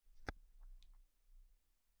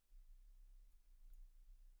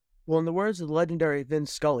Well, in the words of the legendary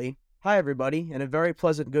Vince Scully, hi everybody, and a very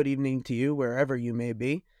pleasant good evening to you wherever you may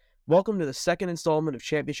be. Welcome to the second installment of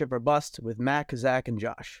Championship or Bust with Mac, Zach, and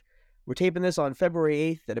Josh. We're taping this on February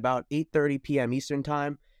 8th at about 8:30 p.m. Eastern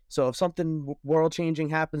Time, so if something world-changing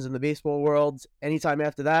happens in the baseball world anytime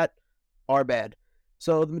after that, our bad.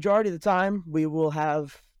 So the majority of the time, we will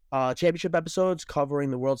have championship episodes covering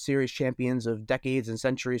the World Series champions of decades and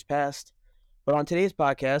centuries past. But on today's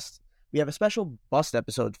podcast, we have a special bust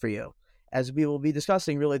episode for you, as we will be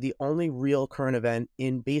discussing really the only real current event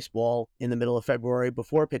in baseball in the middle of February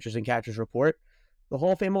before pitchers and catchers report, the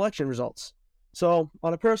Hall of Fame election results. So,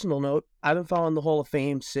 on a personal note, I've been following the Hall of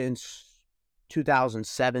Fame since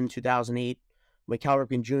 2007, 2008, when Cal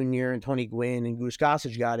Ripken Jr. and Tony Gwynn and Goose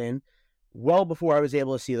Gossage got in, well before I was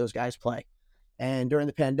able to see those guys play. And during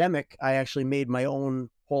the pandemic, I actually made my own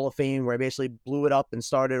Hall of Fame where I basically blew it up and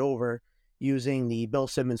started over using the Bill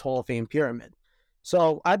Simmons Hall of Fame pyramid.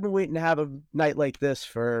 So I've been waiting to have a night like this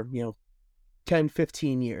for, 10,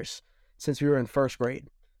 15 years since we were in first grade.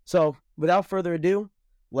 So without further ado,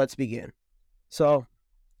 let's begin. So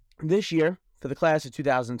this year, for the class of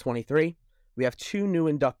 2023, we have two new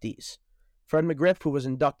inductees. Fred McGriff, who was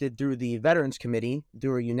inducted through the Veterans Committee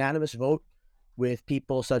through a unanimous vote with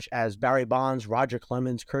people such as Barry Bonds, Roger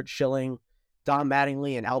Clemens, Curt Schilling, Don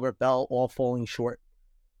Mattingly, and Albert Bell all falling short.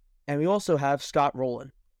 And we also have Scott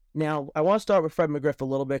Rowland. Now, I want to start with Fred McGriff a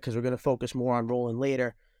little bit because we're going to focus more on Rowland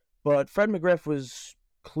later. But Fred McGriff was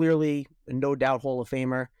clearly a no-doubt Hall of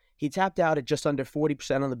Famer. He tapped out at just under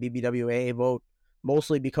 40% on the BBWAA vote,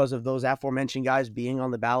 mostly because of those aforementioned guys being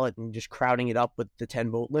on the ballot and just crowding it up with the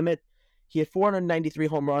 10-vote limit. He had 493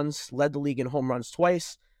 home runs, led the league in home runs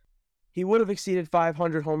twice. He would have exceeded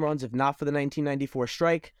 500 home runs if not for the 1994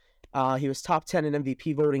 strike. He was top 10 in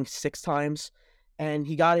MVP voting 6 times. And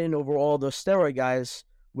he got in over all those steroid guys,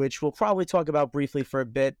 which we'll probably talk about briefly for a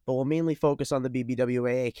bit, but we'll mainly focus on the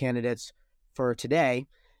BBWAA candidates for today.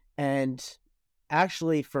 And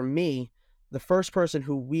actually, for me, the first person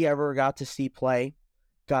who we ever got to see play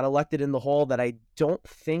got elected in the Hall that I don't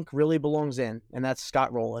think really belongs in, and that's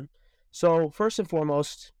Scott Rowland. So first and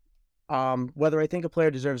foremost, whether I think a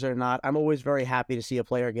player deserves it or not, I'm always very happy to see a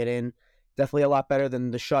player get in. Definitely a lot better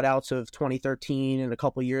than the shutouts of 2013 and a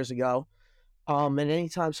couple years ago. And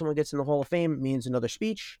anytime someone gets in the Hall of Fame, it means another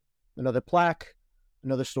speech, another plaque,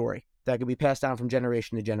 another story that could be passed down from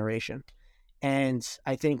generation to generation. And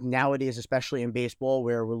I think nowadays, especially in baseball,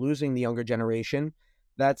 where we're losing the younger generation,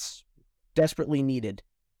 that's desperately needed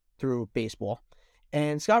through baseball.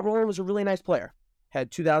 And Scott Rowland was a really nice player. Had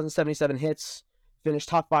 2,077 hits, finished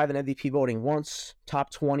top 5 in MVP voting once, top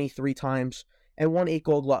 20 3 times, and won 8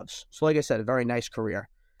 Gold Gloves. So like I said, a very nice career.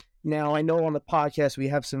 Now, I know on the podcast we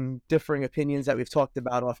have some differing opinions that we've talked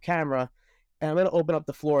about off camera, and I'm going to open up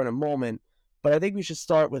the floor in a moment, but I think we should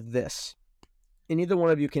start with this. And either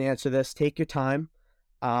one of you can answer this. Take your time,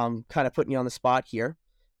 kind of putting you on the spot here.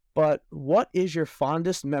 But what is your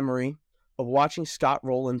fondest memory of watching Scott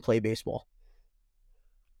Rowland play baseball?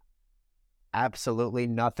 Absolutely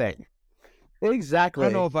nothing. Exactly. I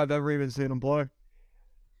don't know if I've ever even seen him play.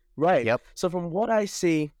 Right. Yep. So from what I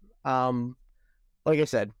see, like I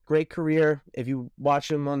said, great career. If you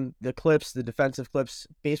watch him on the clips, the defensive clips,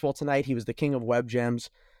 Baseball Tonight, he was the king of web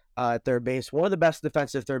gems at third base. One of the best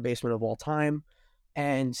defensive third basemen of all time.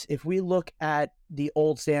 And if we look at the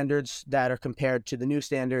old standards that are compared to the new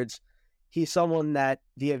standards, he's someone that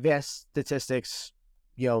the advanced statistics,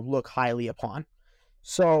 look highly upon.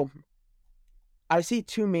 So I see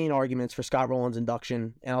two main arguments for Scott Rowland's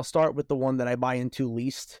induction, and I'll start with the one that I buy into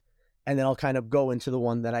least, and then I'll kind of go into the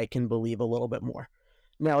one that I can believe a little bit more.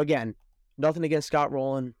 Now, again, nothing against Scott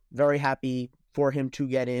Rowland. Very happy for him to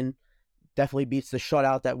get in. Definitely beats the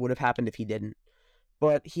shutout that would have happened if he didn't.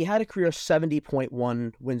 But he had a career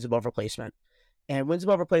 70.1 wins above replacement. And wins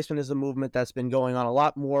above replacement is a movement that's been going on a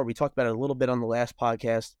lot more. We talked about it a little bit on the last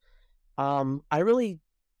podcast. I really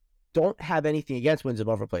don't have anything against wins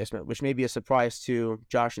above replacement, which may be a surprise to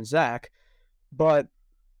Josh and Zach. But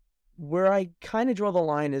where I kind of draw the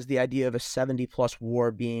line is the idea of a 70-plus WAR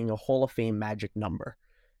being a Hall of Fame magic number.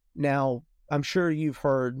 Now, I'm sure you've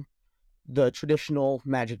heard the traditional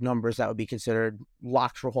magic numbers that would be considered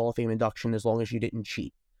locks for Hall of Fame induction as long as you didn't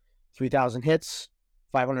cheat. 3,000 hits,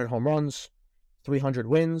 500 home runs, 300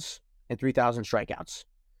 wins, and 3,000 strikeouts.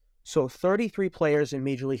 So 33 players in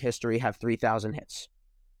Major League history have 3,000 hits.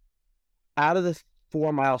 Out of the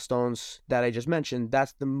 4 milestones that I just mentioned,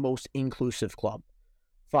 that's the most inclusive club.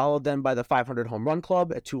 Followed then by the 500 home run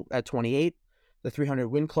club at 28, the 300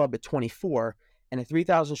 win club at 24, and a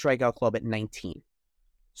 3,000 strikeout club at 19.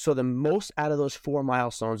 So the most out of those 4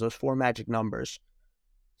 milestones, those 4 magic numbers,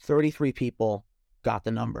 33 people got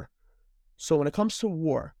the number. So when it comes to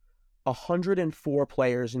WAR, 104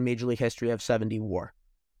 players in Major League history have 70 WAR.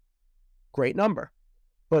 Great number.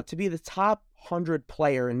 But to be the top 100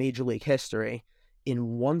 player in Major League history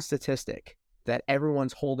in one statistic that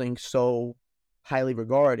everyone's holding so highly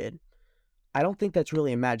regarded, I don't think that's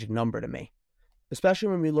really a magic number to me. Especially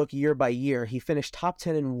when we look year by year, he finished top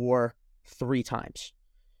 10 in WAR 3 times.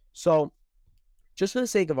 So just for the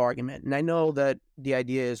sake of argument, and I know that the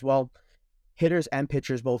idea is, well, hitters and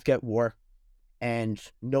pitchers both get WAR, and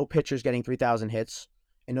no pitcher is getting 3,000 hits,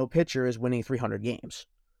 and no pitcher is winning 300 games.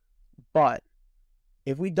 But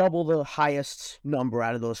if we double the highest number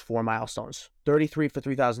out of those 4 milestones, 33 for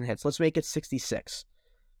 3,000 hits, let's make it 66.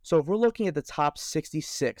 So if we're looking at the top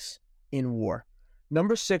 66 in WAR,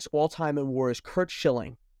 number 6 all-time in WAR is Curt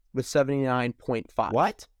Schilling with 79.5.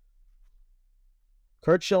 What?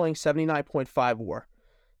 Curt Schilling, 79.5 WAR.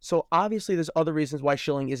 So obviously there's other reasons why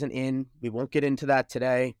Schilling isn't in. We won't get into that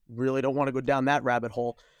today. Really don't want to go down that rabbit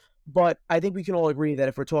hole. But I think we can all agree that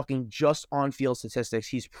if we're talking just on-field statistics,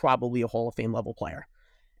 he's probably a Hall of Fame level player.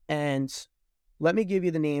 And let me give you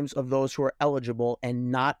the names of those who are eligible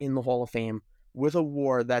and not in the Hall of Fame with a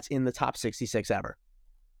WAR that's in the top 66 ever.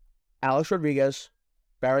 Alex Rodriguez,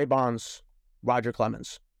 Barry Bonds, Roger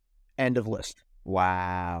Clemens. End of list.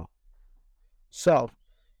 Wow. So,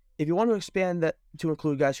 if you want to expand that to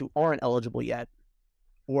include guys who aren't eligible yet,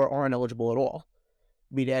 or aren't eligible at all,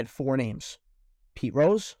 we'd add 4 names. Pete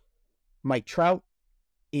Rose, Mike Trout,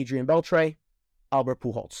 Adrian Beltre, Albert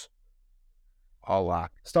Pujols. All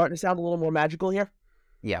lock. Starting to sound a little more magical here?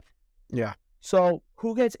 Yeah. So,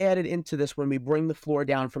 who gets added into this when we bring the floor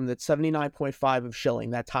down from the 79.5 of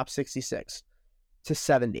Schilling, that top 66, to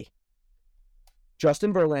 70?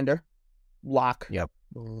 Justin Verlander, lock. Yep.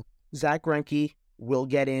 Zach Greinke will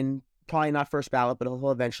get in, probably not first ballot, but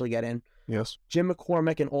he'll eventually get in. Yes. Jim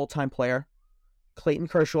McCormick, an all-time player. Clayton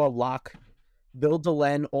Kershaw, lock. Bill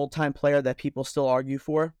Delenn, all-time player that people still argue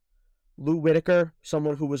for. Lou Whitaker,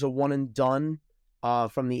 someone who was a one-and-done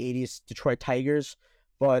from the 80s Detroit Tigers,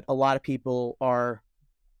 but a lot of people are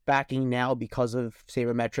backing now because of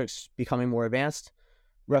sabermetrics becoming more advanced.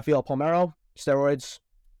 Rafael Palmeiro, steroids.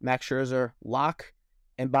 Max Scherzer, lock.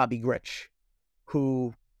 And Bobby Grich,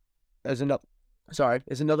 who is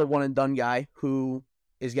another one-and-done guy who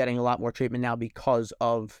is getting a lot more treatment now because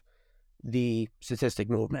of the statistic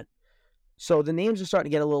movement. So the names are starting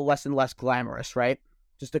to get a little less and less glamorous, right?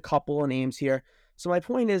 Just a couple of names here. So my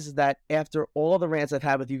point is that after all the rants I've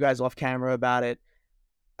had with you guys off camera about it,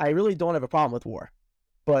 I really don't have a problem with WAR.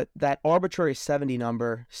 But that arbitrary 70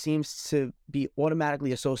 number seems to be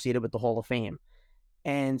automatically associated with the Hall of Fame.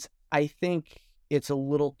 And I think it's a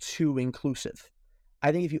little too inclusive.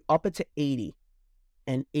 I think if you up it to 80,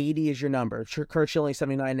 and 80 is your number, Curt Schilling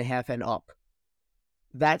 79.5 and up,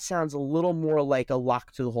 that sounds a little more like a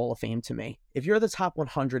lock to the Hall of Fame to me. If you're the top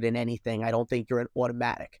 100 in anything, I don't think you're an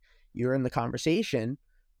automatic. You're in the conversation,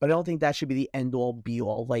 but I don't think that should be the end-all,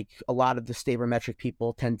 be-all. Like a lot of the sabermetric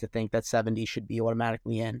people tend to think that 70 should be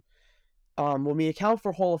automatically in. When we account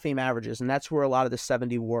for Hall of Fame averages, and that's where a lot of the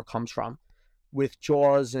 70 WAR comes from, with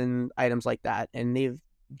JAWS and items like that, and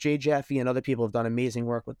Jay Jaffe and other people have done amazing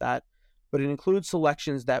work with that, but it includes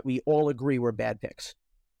selections that we all agree were bad picks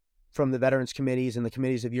from the veterans committees and the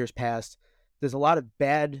committees of years past. There's a lot of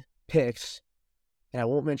bad picks, and I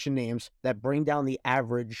won't mention names, that bring down the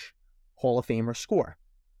average Hall of Famer score.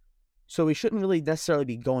 So we shouldn't really necessarily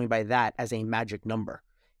be going by that as a magic number.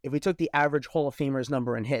 If we took the average Hall of Famer's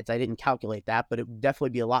number in hits, I didn't calculate that, but it would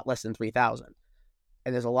definitely be a lot less than 3,000.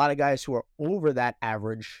 And there's a lot of guys who are over that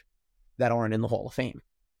average that aren't in the Hall of Fame.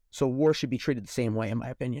 So WAR should be treated the same way, in my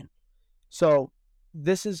opinion. So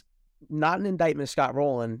this is not an indictment of Scott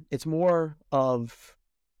Rowland. It's more of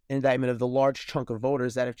an indictment of the large chunk of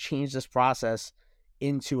voters that have changed this process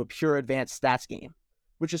into a pure advanced stats game,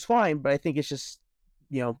 which is fine, but I think it's just,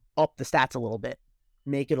 up the stats a little bit,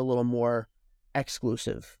 make it a little more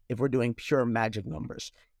exclusive if we're doing pure magic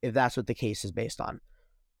numbers, if that's what the case is based on.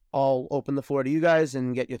 I'll open the floor to you guys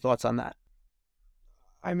and get your thoughts on that.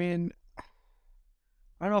 I mean,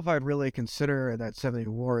 I don't know if I'd really consider that 70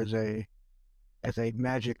 WAR as a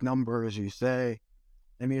magic number, as you say.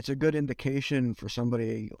 I mean, it's a good indication for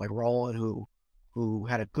somebody like Rowland who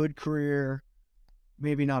had a good career,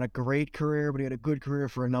 maybe not a great career, but he had a good career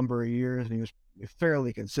for a number of years, and he was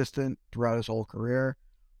fairly consistent throughout his whole career.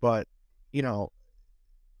 But,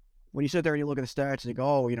 when you sit there and you look at the stats and you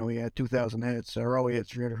go, he had 2,000 hits, or he had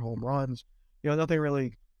 300 home runs, nothing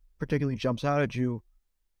really particularly jumps out at you.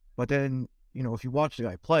 But then, if you watch the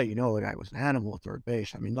guy play, the guy was an animal at third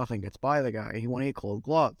base. I mean, nothing gets by the guy. He won 8 Gold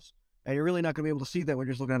Gloves. And you're really not going to be able to see that when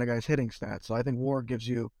you're just looking at a guy's hitting stats. So I think WAR gives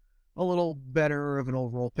you a little better of an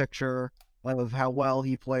overall picture. of how well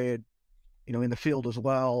he played, in the field as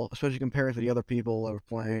well, especially compared to the other people that were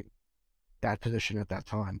playing that position at that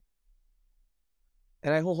time.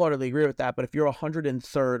 And I wholeheartedly agree with that. But if you're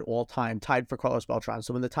 103rd all time, tied for Carlos Beltran,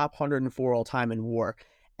 so in the top 104 all time in WAR,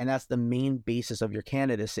 and that's the main basis of your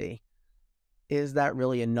candidacy, is that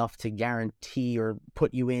really enough to guarantee or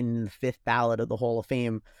put you in the fifth ballot of the Hall of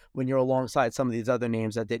Fame when you're alongside some of these other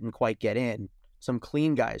names that didn't quite get in, some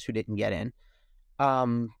clean guys who didn't get in?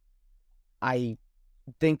 I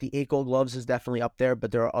think the 8 Gold Gloves is definitely up there,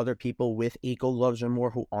 but there are other people with 8 Gold Gloves or more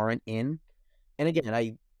who aren't in. And again,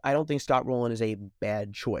 I don't think Scott Rowland is a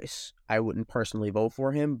bad choice. I wouldn't personally vote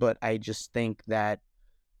for him, but I just think that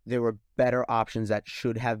there were better options that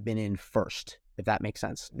should have been in first, if that makes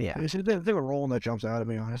sense. Yeah. The thing with Rowland that jumps out at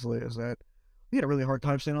me, honestly, is that he had a really hard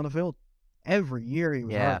time staying on the field. Every year he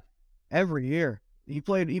was hurt. Every year. He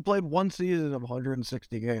played one season of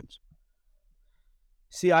 160 games.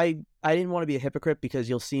 See, I didn't want to be a hypocrite because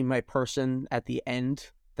you'll see my person at the end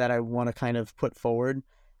that I want to kind of put forward,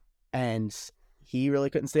 and he really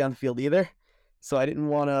couldn't stay on the field either. So I didn't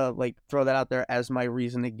want to throw that out there as my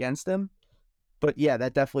reason against him. But yeah,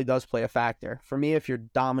 that definitely does play a factor. For me, if you're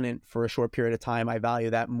dominant for a short period of time, I value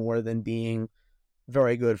that more than being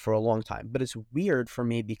very good for a long time. But it's weird for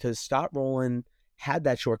me because Scott Rowland had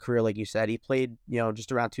that short career, like you said. He played,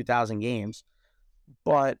 just around 2,000 games,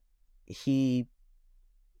 but he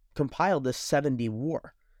compiled this 70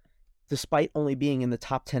 WAR, despite only being in the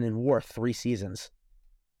top 10 in WAR 3 seasons.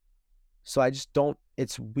 So I just don't,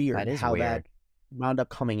 it's weird how that wound up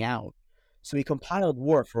coming out. So he compiled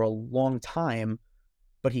WAR for a long time,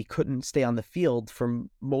 but he couldn't stay on the field for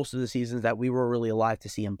most of the seasons that we were really alive to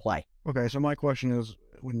see him play. Okay, so my question is,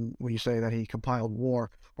 when you say that he compiled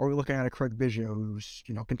WAR, are we looking at a Craig Biggio who's,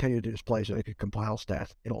 continued to just play so he could compile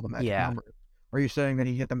stats, hit all the magic numbers? Are you saying that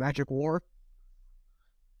he hit the magic WAR?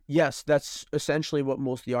 Yes, that's essentially what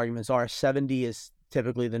most of the arguments are. 70 is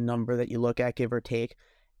typically the number that you look at, give or take.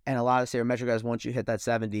 And a lot of sabermetric guys, once you hit that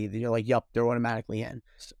 70, you're like, yup, they're automatically in.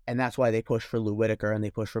 And that's why they push for Lou Whitaker and they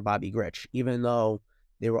push for Bobby Grich, even though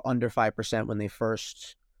they were under 5% when they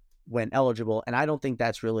first went eligible. And I don't think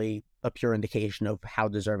that's really a pure indication of how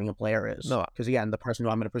deserving a player is. No. Because again, the person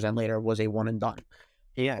who I'm going to present later was a one and done.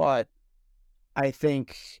 Yeah. But I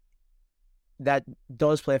think that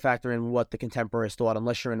does play a factor in what the contemporaries thought,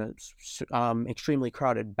 unless you're in an extremely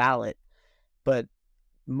crowded ballot. But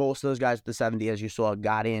most of those guys at the 70, as you saw,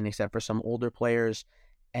 got in, except for some older players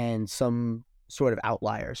and some sort of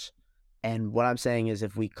outliers. And what I'm saying is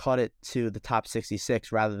if we cut it to the top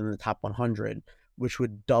 66 rather than the top 100, which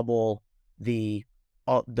would double the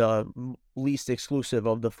least exclusive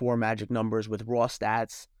of the 4 magic numbers with raw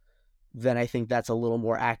stats, then I think that's a little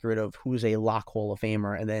more accurate of who's a lock Hall of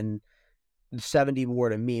Famer. And then 70 WAR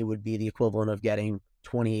to me would be the equivalent of getting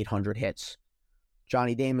 2,800 hits.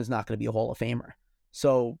 Johnny Damon's not going to be a Hall of Famer.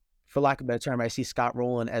 So, for lack of a better term, I see Scott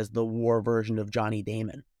Rowland as the WAR version of Johnny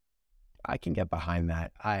Damon. I can get behind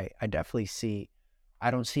that. I definitely see, I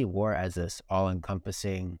don't see WAR as this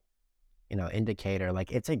all-encompassing, indicator.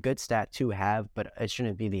 It's a good stat to have, but it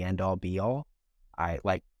shouldn't be the end-all, be-all.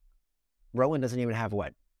 Rowland doesn't even have,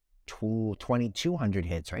 2,200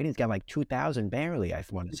 hits, right? He's got 2,000 barely, I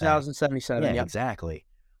want to say. 2,077, yeah, yep. Exactly.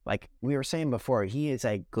 Like we were saying before, he is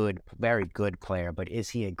a good, very good player, but is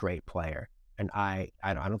he a great player? And I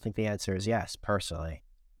don't think the answer is yes, personally.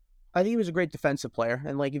 I think he was a great defensive player.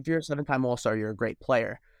 And if you're a 7-time All-Star, you're a great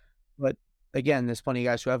player. But again, there's plenty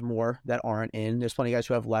of guys who have more that aren't in. There's plenty of guys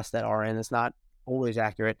who have less that are in. It's not always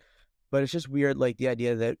accurate. But it's just weird, the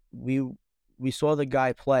idea that we saw the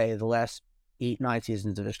guy play the last 8-9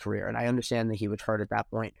 seasons of his career. And I understand that he was hurt at that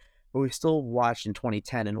point. But we still watched in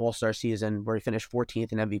 2010 an All-Star season where he finished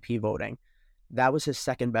 14th in MVP voting. That was his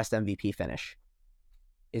second best MVP finish,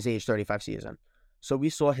 his age 35 season. So we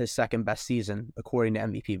saw his second best season according to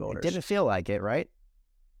MVP voters. It didn't feel like it, right?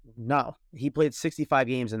 No. He played 65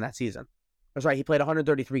 games in that season. That's right. He played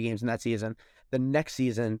 133 games in that season. The next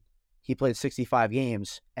season, he played 65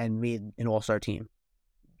 games and made an All-Star team.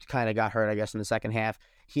 Kind of got hurt, I guess, in the second half.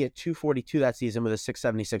 He had 242 that season with a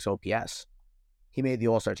 676 OPS. He made the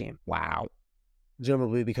All-Star team. Wow.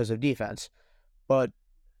 Presumably because of defense. But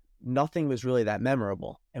nothing was really that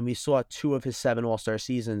memorable. And we saw 2 of his 7 All-Star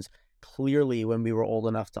seasons clearly when we were old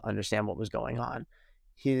enough to understand what was going on.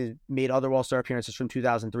 He made other All-Star appearances from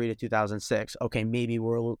 2003 to 2006. Okay, maybe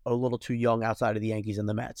we're a little too young outside of the Yankees and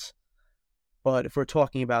the Mets. But if we're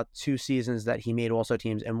talking about 2 seasons that he made All-Star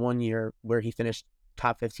teams and 1 year where he finished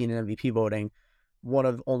top 15 in MVP voting, one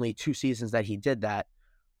of only 2 seasons that he did that,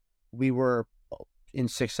 we were in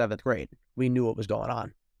 6th, 7th grade. We knew what was going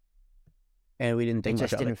on. And we didn't think much of it.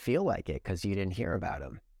 It just didn't feel like it because you didn't hear about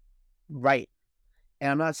him. Right.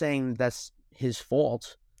 And I'm not saying that's his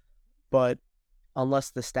fault, but unless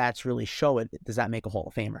the stats really show it, does that make a Hall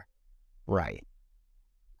of Famer? Right.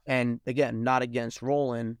 And again, not against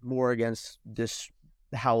Roland, more against this,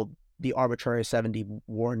 how the arbitrary 70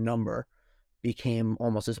 WAR number became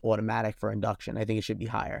almost as automatic for induction. I think it should be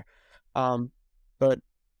higher. But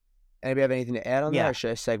anybody have anything to add on that, or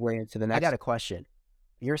should I segue into the next? I got a question.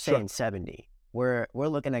 You're saying 70. We're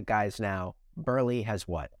looking at guys now. Burley has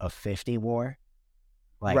what, a 50 WAR?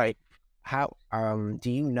 Like, right. How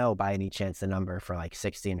do you know by any chance the number for like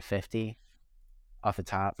 60 and 50 off the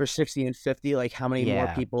top? For 60 and 50, like how many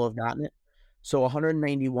more people have gotten it? So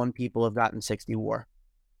 191 people have gotten 60 WAR.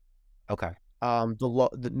 Okay.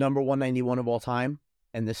 The number 191 of all time,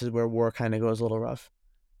 and this is where WAR kind of goes a little rough,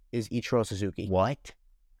 is Ichiro Suzuki. What?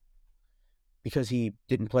 Because he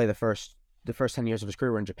didn't play the first 10 years of his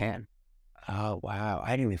career in Japan. Oh, wow.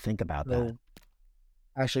 I didn't even think about that.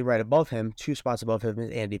 Actually, right above him, 2 spots above him,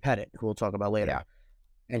 is Andy Pettitte, who we'll talk about later. Yeah.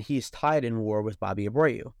 And he's tied in WAR with Bobby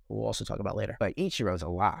Abreu, who we'll also talk about later. But Ichiro's a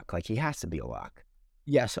lock. Like, he has to be a lock.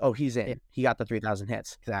 Yes. Oh, he's in. He got the 3,000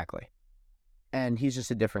 hits. Exactly. And he's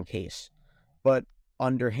just a different case. But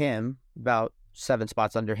under him, about 7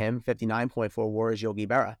 spots under him, 59.4 WAR is Yogi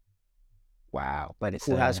Berra. Wow. But it's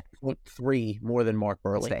who has 0.3 more than Mark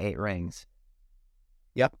Burley. It's the 8 rings.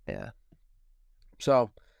 Yep. Yeah.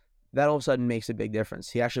 So that all of a sudden makes a big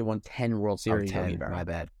difference. He actually won 10 World Series. 10, my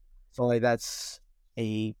bad. So like that's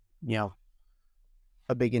a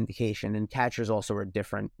big indication. And catchers also are a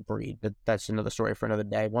different breed. But that's another story for another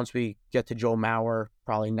day. Once we get to Joe Mauer,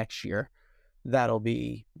 probably next year, that'll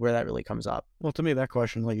be where that really comes up. Well, to me, that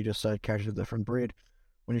question, like you just said, catches a different breed.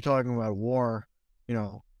 When you're talking about WAR,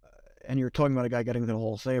 and you're talking about a guy getting to the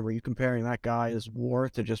Hall of Fame, are you comparing that guy's WAR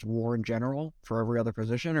to just WAR in general for every other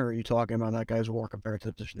position, or are you talking about that guy's WAR compared to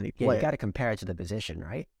the position that he played? Yeah, you got to compare it to the position,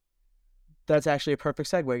 right? That's actually a perfect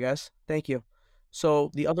segue, guys. Thank you. So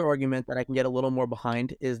the other argument that I can get a little more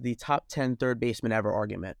behind is the top 10 third baseman ever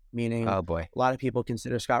argument, meaning oh boy, a lot of people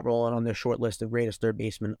consider Scott Rowland on their short list of greatest third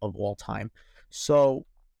basemen of all time. So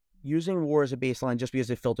using WAR as a baseline just because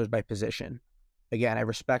it filters by position. Again, I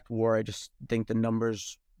respect WAR. I just think the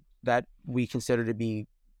numbers that we consider to be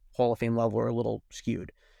Hall of Fame level are a little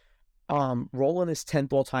skewed. Rowland is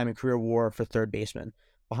 10th all time in career WAR for third baseman,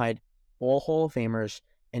 behind all Hall of Famers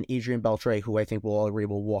and Adrian Beltre, who I think we'll all agree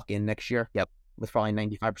will walk in next year. Yep, with probably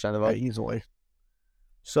 95% of the vote. Easily.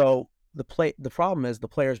 So the problem is the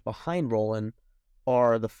players behind Rowland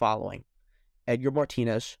are the following: Edgar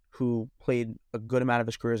Martinez, who played a good amount of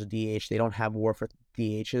his career as a DH. They don't have WAR for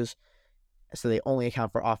DHs, so they only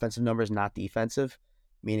account for offensive numbers, not defensive,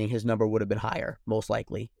 meaning his number would have been higher, most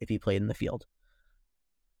likely, if he played in the field.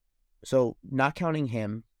 So not counting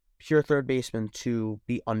him, pure third baseman to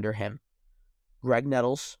be under him: Greg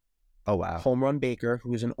Nettles, oh wow, Home Run Baker,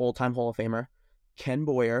 who's an all-time Hall of Famer, Ken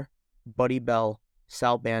Boyer, Buddy Bell,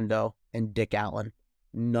 Sal Bando, and Dick Allen.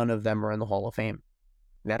 None of them are in the Hall of Fame.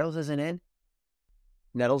 Nettles isn't in?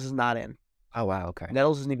 Nettles is not in. Oh wow, okay.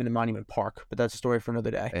 Nettles isn't even in Monument Park, but that's a story for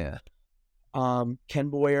another day. Yeah. Ken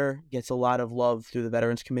Boyer gets a lot of love through the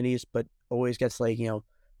veterans committees, but always gets 4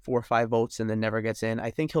 or 5 votes and then never gets in.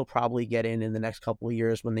 I think he'll probably get in the next couple of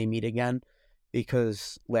years when they meet again,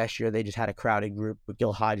 because last year they just had a crowded group with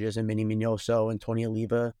Gil Hodges and Minnie Minoso and Tony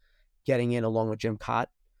Oliva getting in along with Jim Cott.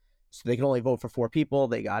 So they could only vote for 4 people.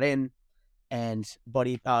 They got in, and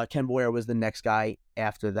Ken Boyer was the next guy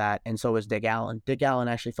after that, and so was Dick Allen. Dick Allen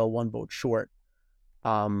actually fell 1 vote short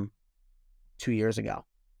 2 years ago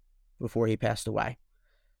before he passed away.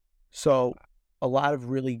 So a lot of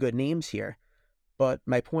really good names here. But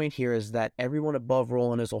my point here is that everyone above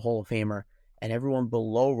Rowland is a Hall of Famer, and everyone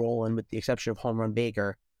below Rowland, with the exception of Home Run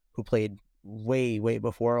Baker, who played way, way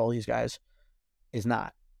before all these guys, is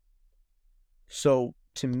not. So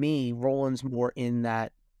to me, Rowland's more in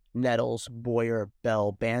that Nettles, Boyer,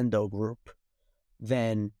 Bell, Bando group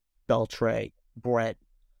than Beltre, Brett,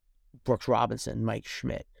 Brooks Robinson, Mike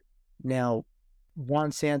Schmidt. Now,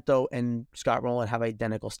 Juan Santo and Scott Rowland have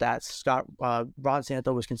identical stats. Ron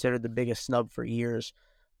Santo was considered the biggest snub for years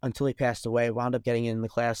until he passed away. Wound up getting in the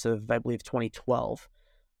class of, I believe, 2012.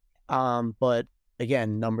 But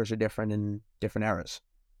again, numbers are different in different eras.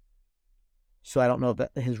 So I don't know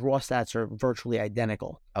if his raw stats are virtually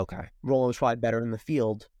identical. Okay. Rowland was probably better in the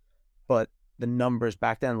field, but the numbers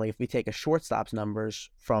back then, like if we take a shortstop's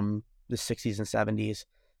numbers from the 60s and 70s,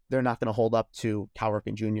 they're not going to hold up to Cal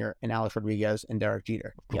Ripken Jr. and Alex Rodriguez and Derek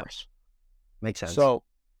Jeter. Of course. Makes sense. So,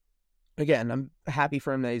 again, I'm happy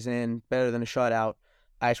for him that he's in, better than a shutout.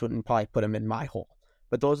 I just wouldn't probably put him in my hole.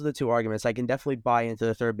 But those are the 2 arguments. I can definitely buy into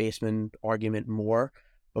the third baseman argument more,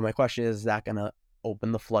 but my question is that going to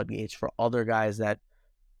open the floodgates for other guys that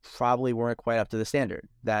probably weren't quite up to the standard.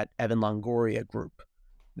 That Evan Longoria group,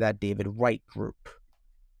 that David Wright group.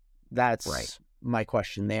 That's Right. my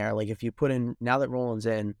question there. Like, if you put in, now that Roland's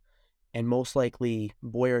in, and most likely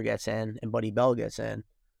Boyer gets in and Buddy Bell gets in,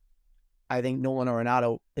 I think Nolan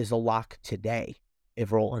Arenado is a lock today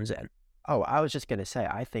if Roland's in. Oh, I was just going to say,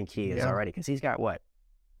 I think he is Yeah. already, because he's got what,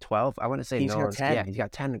 12? I want to say He's got Nolan's, 10. yeah, he's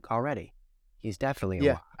got 10 already. He's definitely a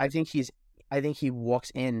Yeah, lock. I think he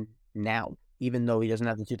walks in now, even though he doesn't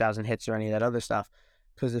have the 2,000 hits or any of that other stuff.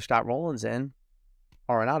 Because if Scott Roland's in,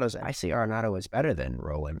 Arenado's in. I see Arenado is better than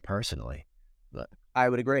Roland personally. I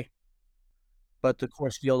would agree. But the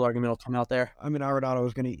Coors Field argument will come out there. I mean,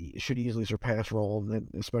 Arenado should easily surpass Roll,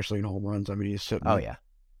 especially in home runs. I mean, he's sitting at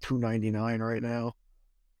 299 right now.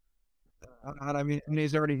 And I mean,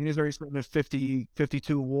 he's already sitting at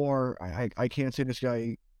 52 WAR. I can't see this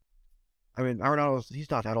guy. I mean, he's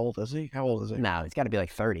not that old, is he? How old is he? No, he's got to be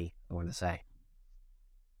like 30, I want to say.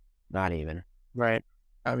 Not even. Right.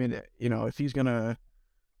 I mean, if he's gonna,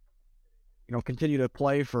 continue to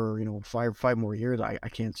play for, five more years, I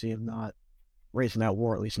can't see him not raising that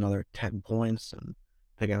WAR at least another 10 points and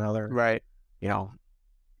taking another, Right.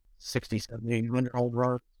 60, 70, 100 home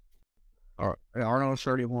run. Arnold's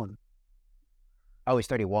 31. Oh, he's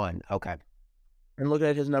 31. Okay. And looking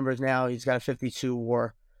at his numbers now, he's got a 52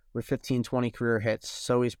 WAR with 15, 20 career hits.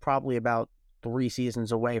 So he's probably about 3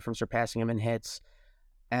 seasons away from surpassing him in hits.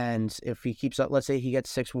 And if he keeps up, let's say he gets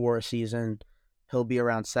 6 WAR a season, he'll be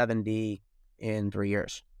around 70 in 3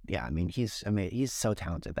 years. Yeah, I mean, he's so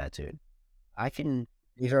talented, that dude.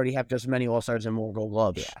 He's already have just as many All-Stars and more Gold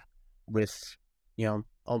Gloves. Yeah. With,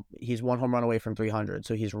 he's 1 home run away from 300.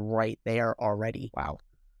 So he's right there already. Wow.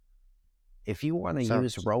 If you want to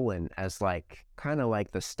use Roland as kind of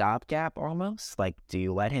like the stopgap almost, do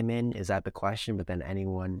you let him in? Is that the question? But then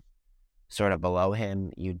anyone sort of below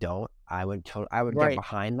him, you don't. I would get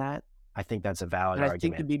behind that. I think that's a valid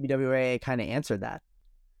argument. I think the BBWA kind of answered that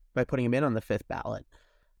by putting him in on the 5th ballot.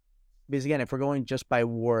 Because again, if we're going just by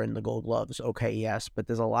WAR and the Gold Gloves, okay, yes, but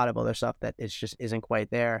there's a lot of other stuff that just isn't quite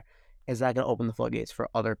there. Is that going to open the floodgates for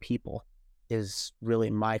other people? Is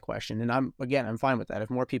really my question. And I'm fine with that. If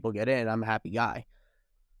more people get in, I'm a happy guy.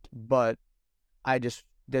 But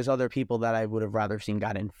there's other people that I would have rather seen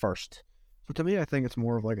got in first. So to me, I think it's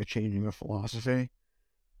more of a changing of philosophy.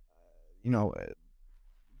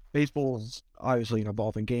 Baseball's obviously an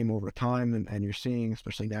evolving game over time, and you're seeing,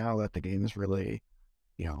 especially now, that the game is really,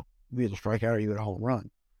 you either strike out or you get a home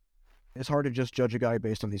run. It's hard to just judge a guy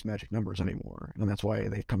based on these magic numbers anymore. And that's why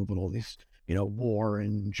they've come up with all these, WAR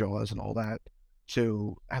and JAWS and all that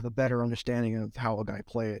to have a better understanding of how a guy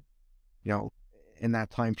played, in that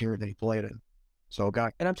time period that he played in. So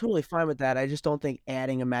and I'm totally fine with that. I just don't think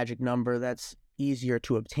adding a magic number that's easier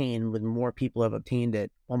to obtain when more people have obtained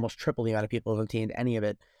it, almost triple the amount of people have obtained any of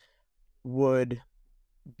it, would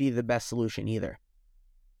be the best solution either.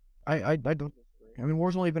 I don't. I mean,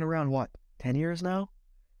 WAR's only been around, 10 years now?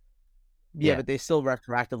 Yeah, but they still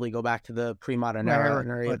retroactively go back to the pre-modern era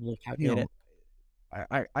and are able to calculate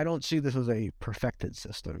it. I don't see this as a perfected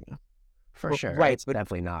system. For sure. Right. It's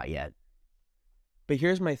definitely not yet. But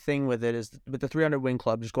here's my thing with it is with the 300 win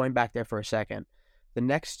club, just going back there for a second, the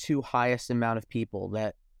next two highest amounts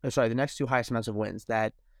of wins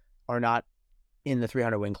that are not in the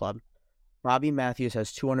 300 win club, Robbie Matthews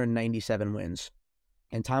has 297 wins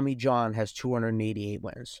and Tommy John has 288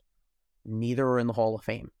 wins. Neither are in the Hall of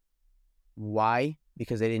Fame. Why?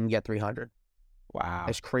 Because they didn't get 300. Wow.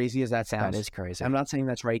 As crazy as that sounds. That is crazy. I'm not saying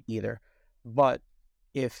that's right either. But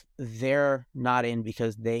if they're not in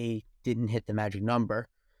because they didn't hit the magic number,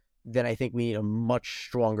 then I think we need a much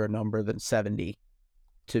stronger number than 70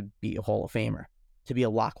 to be a Hall of Famer, to be a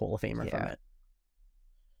lock Hall of Famer from it.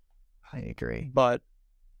 I agree. But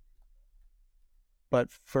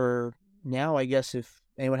for now, I guess if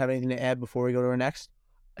anyone have anything to add before we go to our next?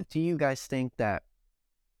 Do you guys think that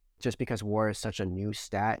just because WAR is such a new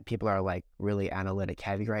stat, people are really analytic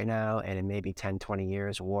heavy right now, and in maybe 10, 20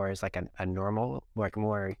 years, WAR is a normal,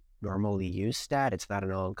 more normally used stat? It's not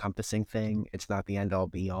an all-encompassing thing. It's not the end-all,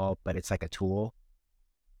 be-all, but it's a tool.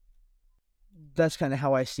 That's kind of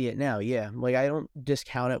how I see it now, yeah. I don't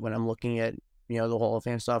discount it when I'm looking at, the Hall of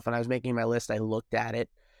Fame stuff. When I was making my list, I looked at it.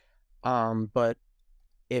 But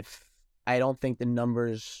if I don't think the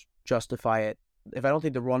numbers justify it, if I don't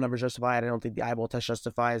think the raw numbers justify it, I don't think the eyeball test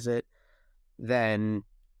justifies it, then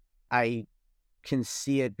I can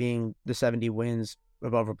see it being the 70 wins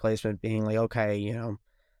above replacement being okay,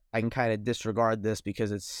 I can kind of disregard this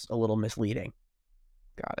because it's a little misleading.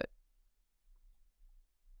 Got it.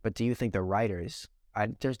 But do you think the writers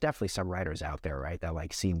there's definitely some writers out there, right, that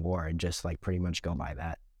like see WAR and just like pretty much go by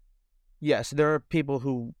that. Yes, there are people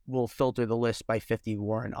who will filter the list by 50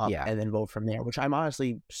 WAR and up Yeah. and then vote from there, which I'm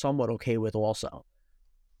honestly somewhat okay with also.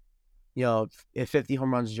 You know, if 50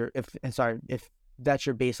 home runs is if that's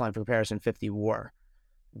your baseline for comparison, 50 WAR,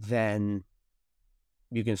 then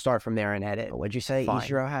you can start from there and edit. What'd you say? Fine.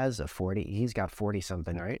 Ichiro has a 40. He's got 40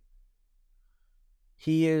 something, right?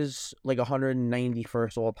 He is like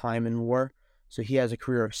 191st all time in WAR, so he has a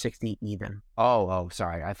career of 60 even. Oh,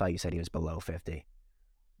 sorry. I thought you said he was below 50.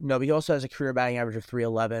 No, but he also has a career batting average of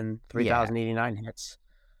 311, 3,089 hits,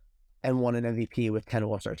 and won an MVP with 10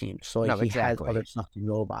 All-Star teams. So like, he has other stuff to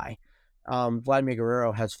go by. Vladimir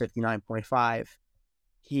Guerrero has 59.5.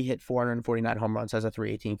 He hit 449 home runs, has a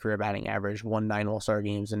 318 career batting average, won 9 All-Star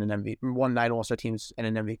games and an MVP, won 9 All-Star teams and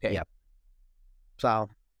an MVP. Yep. So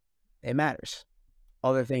it matters.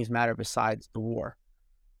 Other things matter besides the WAR.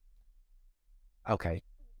 Okay,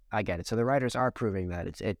 I get it. So the writers are proving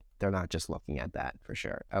that they're not just looking at that for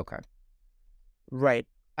sure. Okay. Right.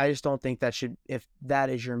 I just don't think that should, if that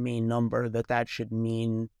is your main number, that should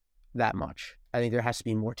mean that much. I think there has to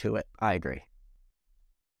be more to it. I agree.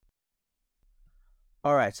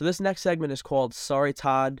 All right, so this next segment is called Sorry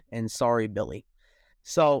Todd and Sorry Billy.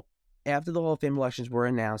 So after the Hall of Fame elections were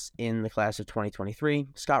announced in the class of 2023,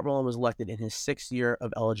 Scott Rowland was elected in his 6th year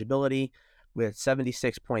of eligibility with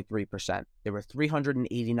 76.3%. There were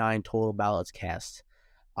 389 total ballots cast.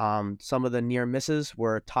 Some of the near misses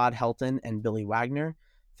were Todd Helton and Billy Wagner,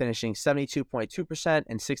 finishing 72.2%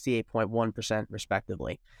 and 68.1%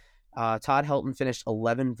 respectively. Todd Helton finished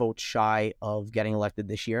 11 votes shy of getting elected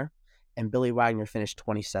this year, and Billy Wagner finished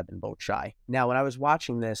 27 votes shy. Now, when I was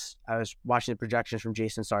watching this, I was watching the projections from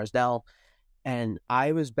Jason Sarsdell, and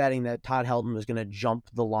I was betting that Todd Helton was going to jump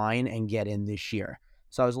the line and get in this year.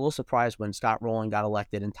 So I was a little surprised when Scott Rowland got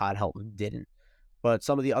elected and Todd Helton didn't. But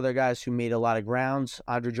some of the other guys who made a lot of grounds,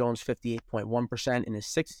 Andruw Jones, 58.1% in his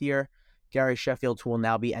 6th year. Gary Sheffield, who will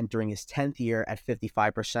now be entering his 10th year at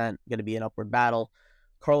 55%, going to be an upward battle.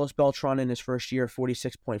 Carlos Beltran in his first year,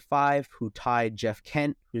 46.5, who tied Jeff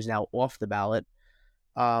Kent, who's now off the ballot.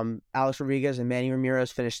 Alex Rodriguez and Manny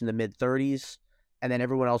Ramirez finished in the mid-30s, and then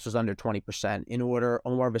everyone else was under 20%. In order,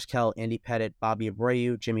 Omar Vizquel, Andy Pettit, Bobby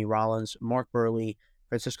Abreu, Jimmy Rollins, Mark Burley,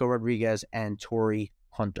 Francisco Rodriguez, and Torrey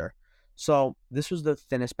Hunter. So this was the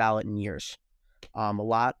thinnest ballot in years. A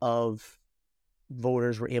lot of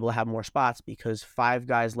voters were able to have more spots because 5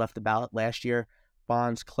 guys left the ballot last year.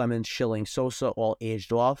 Bonds, Clemens, Schilling, Sosa all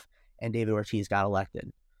aged off, and David Ortiz got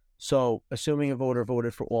elected. So assuming a voter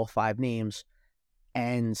voted for all 5 names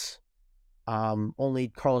and only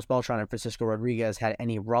Carlos Beltran and Francisco Rodriguez had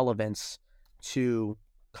any relevance to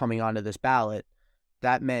coming onto this ballot,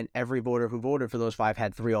 that meant every voter who voted for those 5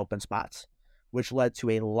 had 3 open spots, which led to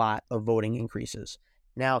a lot of voting increases.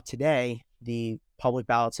 Now, today, the public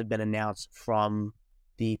ballots have been announced from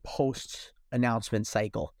the post-announcement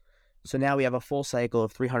cycle. So now we have a full cycle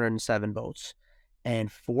of 307 votes,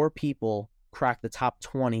 and 4 people cracked the top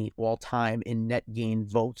 20 all-time in net gain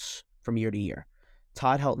votes from year to year.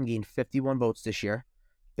 Todd Helton gained 51 votes this year.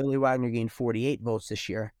 Billy Wagner gained 48 votes this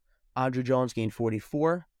year. Andruw Jones gained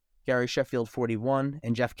 44. Gary Sheffield 41,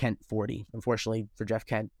 and Jeff Kent 40. Unfortunately for Jeff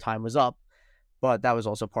Kent, time was up, but that was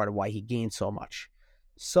also part of why he gained so much.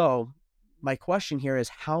 So my question here is,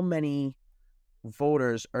 how many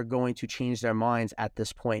voters are going to change their minds at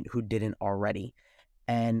this point who didn't already?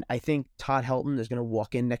 And I think Todd Helton is going to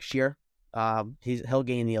walk in next year. He'll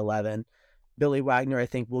gain the 11. Billy Wagner, I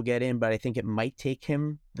think, will get in, but I think it might take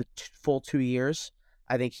him the full 2 years.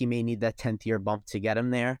 I think he may need that 10th year bump to get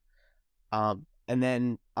him there. And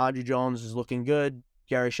then Andruw Jones is looking good.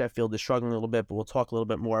 Gary Sheffield is struggling a little bit, but we'll talk a little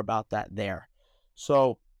bit more about that there.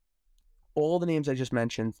 So all the names I just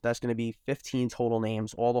mentioned, that's going to be 15 total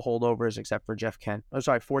names, all the holdovers except for Jeff Kent.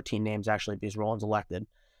 14 names actually, because Rowland's elected.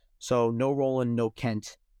 So no Rowland, no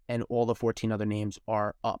Kent, and all the 14 other names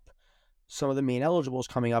are up. Some of the main eligibles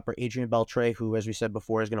coming up are Adrian Beltre, who, as we said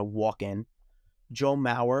before, is going to walk in. Joe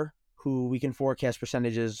Mauer, who we can forecast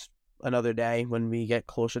percentages another day when we get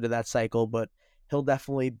closer to that cycle, but he'll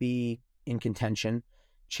definitely be in contention.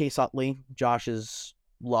 Chase Utley, Josh's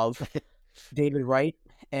love, David Wright,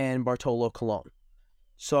 and Bartolo Colon.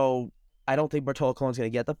 So I don't think Bartolo Colon's going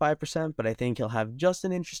to get the 5%, but I think he'll have just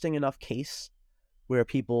an interesting enough case where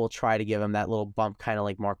people will try to give him that little bump, kind of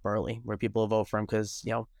like Mark Burley, where people will vote for him because,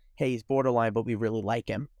 hey, he's borderline, but we really like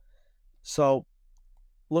him. So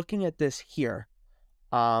looking at this here,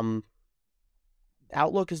 outlook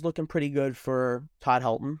is looking pretty good for Todd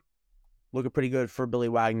Helton, looking pretty good for Billy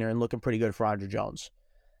Wagner, and looking pretty good for Andruw Jones.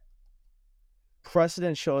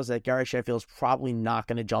 precedent shows that Gary Sheffield's probably not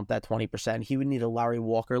going to jump that 20%. He would need a Larry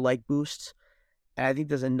Walker-like boost. And I think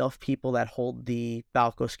there's enough people that hold the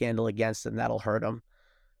Balco scandal against him that'll hurt him.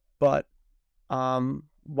 But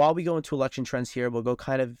while we go into election trends here, we'll go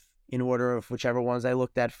kind of in order of whichever ones I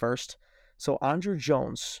looked at first. So Andrew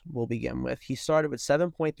Jones we'll begin with. He started with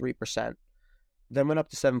 7.3%, then went up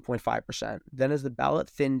to 7.5%. Then as the ballot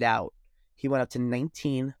thinned out, he went up to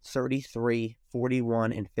 19, 33,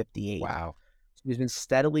 41, and 58. Wow. So he's been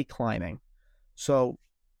steadily climbing. So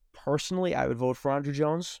personally, I would vote for Andrew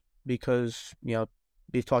Jones because,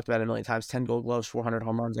 we've talked about it a million times, 10 Gold Gloves, 400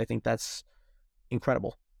 home runs. I think that's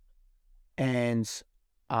incredible. And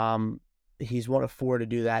he's one of 4 to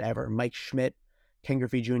do that ever. Mike Schmidt, Ken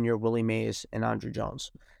Griffey Jr., Willie Mays, and Andrew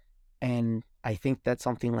Jones. And I think that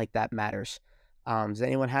something like that matters. Does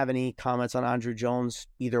anyone have any comments on Andrew Jones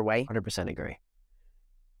either way? 100% agree.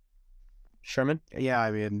 Sherman? Yeah,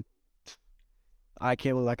 I mean, I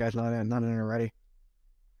can't believe that guy's not in already.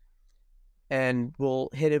 And we'll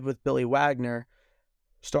hit it with Billy Wagner.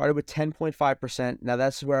 Started with 10.5%. Now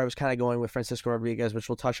that's where I was kind of going with Francisco Rodriguez, which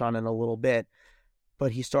we'll touch on in a little bit.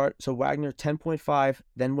 But so Wagner 10.5,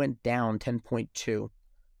 then went down 10.2,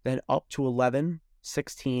 then up to 11,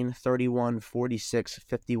 16, 31, 46,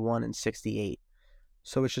 51, and 68.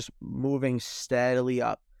 So it's just moving steadily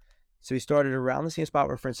up. So he started around the same spot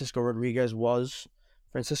where Francisco Rodriguez was.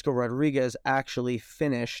 Francisco Rodriguez actually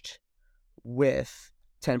finished with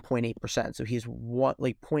 10.8%. So he's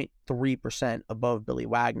 0.3% above Billy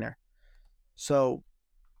Wagner. So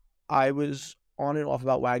I was on and off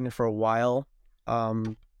about Wagner for a while.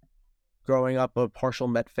 Growing up a partial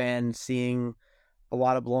Met fan, seeing a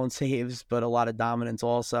lot of blown saves, but a lot of dominance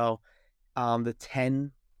also. The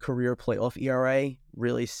 10 career playoff ERA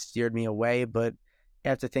really steered me away, but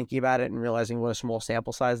after thinking about it and realizing what a small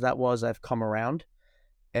sample size that was, I've come around,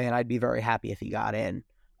 and I'd be very happy if he got in.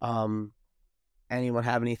 Anyone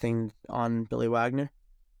have anything on Billy Wagner?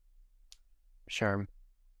 Sure.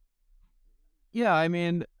 Yeah, I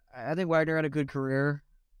mean, I think Wagner had a good career.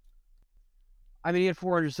 I mean, he had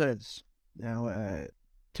 400 saves.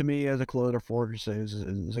 To me, as a closer, 400 saves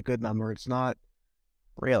is a good number. It's not...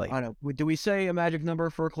 Really? I don't know. Do we say a magic number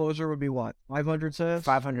for a closer would be what? 500 saves?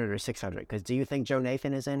 500 or 600. Because do you think Joe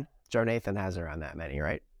Nathan is in? Joe Nathan has around that many,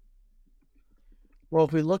 right? Well,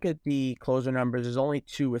 if we look at the closer numbers, there's only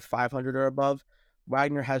 2 with 500 or above.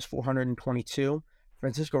 Wagner has 422.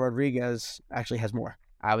 Francisco Rodriguez actually has more.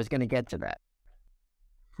 I was going to get to that.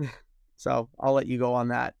 So I'll let you go on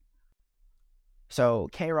that. So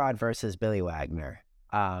K-Rod versus Billy Wagner.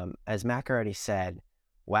 As Mac already said,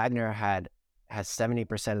 Wagner has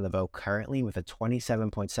 70% of the vote currently with a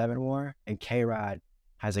 27.7 WAR, and K-Rod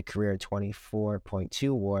has a career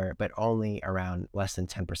 24.2 WAR, but only around less than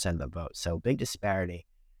 10% of the vote. So big disparity.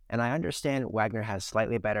 And I understand Wagner has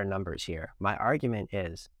slightly better numbers here. My argument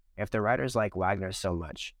is, if the writers like Wagner so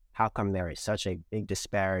much, how come there is such a big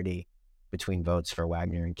disparity between votes for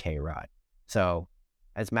Wagner and K-Rod? So,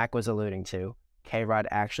 as Mac was alluding to, K-Rod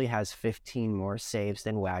actually has 15 more saves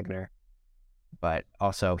than Wagner, but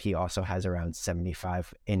he also has around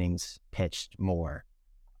 75 innings pitched more.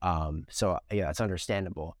 So yeah, it's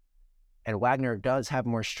understandable. And Wagner does have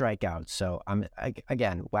more strikeouts. So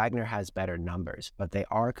again, Wagner has better numbers, but they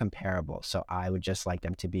are comparable. So I would just like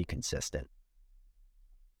them to be consistent.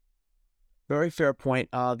 Very fair point.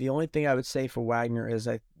 The only thing I would say for Wagner is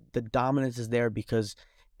the dominance is there because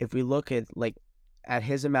if we look at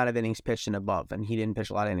his amount of innings pitched and above, and he didn't pitch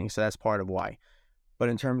a lot of innings, so that's part of why. But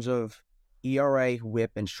in terms of ERA,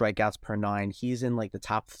 WHIP, and strikeouts per 9, he's in the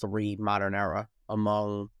top 3 modern era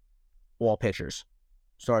among all pitchers,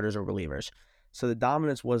 starters or relievers. So the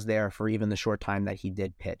dominance was there for even the short time that he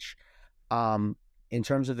did pitch. In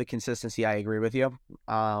terms of the consistency, I agree with you.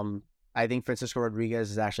 I think Francisco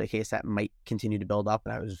Rodriguez is actually a case that might continue to build up,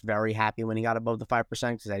 and I was very happy when he got above the 5%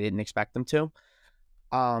 because I didn't expect him to.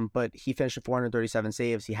 But he finished with 437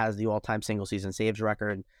 saves. He has the all-time single-season saves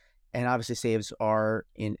record. And obviously saves are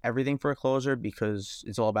in everything for a closer because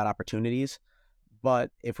it's all about opportunities.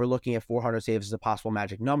 But if we're looking at 400 saves as a possible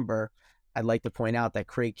magic number, I'd like to point out that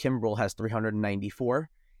Craig Kimbrell has 394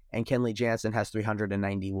 and Kenley Jansen has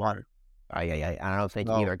 391. I don't think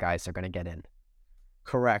either guys are going to get in.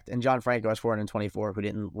 Correct. And John Franco has 424, who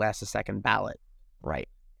didn't last a second ballot. Right.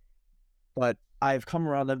 But I've come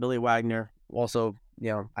around to Billy Wagner. Also,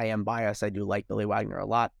 I am biased. I do like Billy Wagner a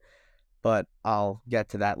lot, but I'll get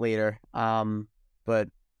to that later. But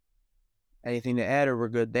anything to add, or we're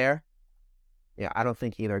good there? Yeah, I don't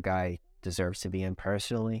think either guy deserves to be in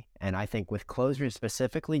personally. And I think with closers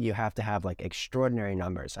specifically, you have to have extraordinary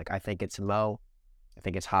numbers. I think it's Mo. I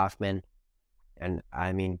think it's Hoffman. And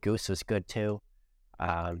I mean, Goose was good too.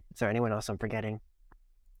 Is there anyone else I'm forgetting?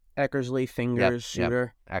 Eckersley, Fingers,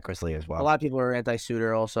 Suter. Eckersley as well. A lot of people are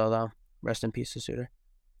anti-Suter also, though. Rest in peace to Suter.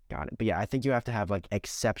 Got it. But yeah, I think you have to have like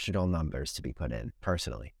exceptional numbers to be put in,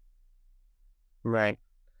 personally. Right.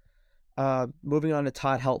 Moving on to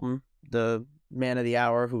Todd Helton, the man of the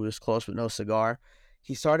hour who was close with no cigar.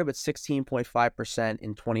 He started with 16.5%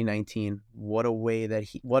 in 2019. What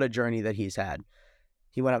a journey that he's had.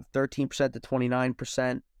 He went up 13% to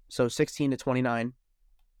 29%, so 16 to 29,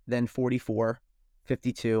 then 44,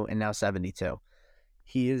 52, and now 72.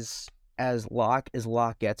 He is as lock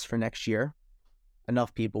gets for next year.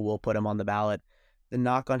 Enough people will put him on the ballot. The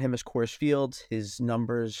knock on him is Coors Field. His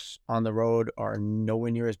numbers on the road are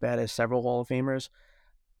nowhere near as bad as several Hall of Famers.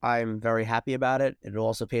 I'm very happy about it. It'll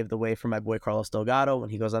also pave the way for my boy Carlos Delgado when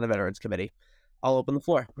he goes on the Veterans Committee. I'll open the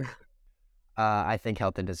floor. I think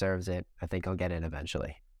Helton deserves it. I think he'll get in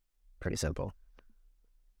eventually. Pretty simple.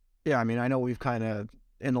 Yeah, I mean, I know we've kind of,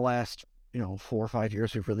 in the last, 4 or 5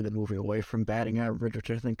 years, we've really been moving away from batting average,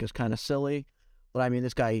 which I think is kind of silly. But I mean,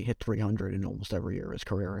 this guy hit 300 in almost every year of his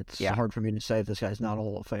career. It's hard for me to say this guy's not a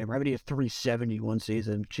Hall of Famer. I mean, he had 370 one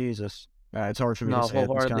season. Jesus. It's hard for me to say. No,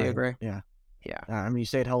 wholeheartedly agree. Yeah. Yeah. I mean, he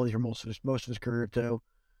stayed healthy for most of his career, too.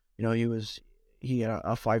 He had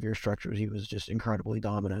a 5-year stretch where he was just incredibly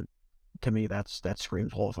dominant. To me, that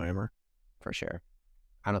screams Hall of Famer. For sure.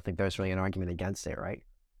 I don't think there's really an argument against it, right?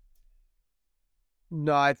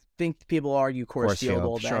 No, I think people argue Coors Field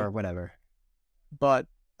all day. Sure, whatever. But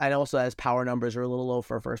and also his power numbers are a little low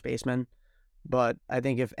for a first baseman. But I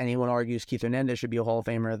think if anyone argues Keith Hernandez should be a Hall of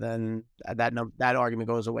Famer, then that argument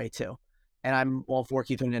goes away too. And I'm all for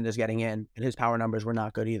Keith Hernandez getting in, and his power numbers were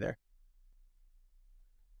not good either.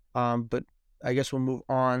 But I guess we'll move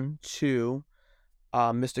on to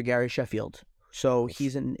Mr. Gary Sheffield. So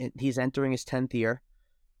he's entering his 10th year.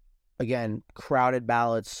 Again, crowded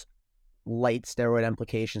ballots, light steroid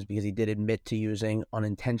implications because he did admit to using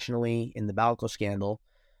unintentionally in the Balco scandal.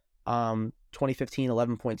 2015,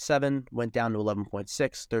 11.7, went down to 11.6,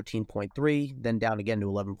 13.3, then down again to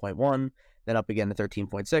 11.1, then up again to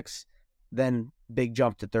 13.6, then big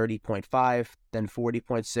jump to 30.5, then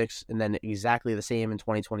 40.6, and then exactly the same in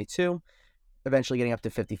 2022, eventually getting up to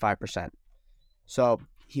 55%. So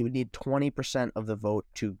he would need 20% of the vote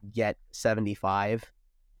to get 75.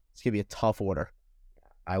 It's going to be a tough order.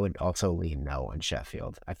 I would also lean no on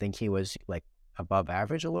Sheffield. I think he was like above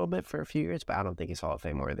average a little bit for a few years, but I don't think he's Hall of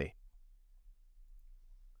Fame worthy.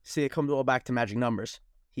 See, it comes all back to magic numbers.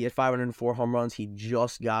 He had 504 home runs. He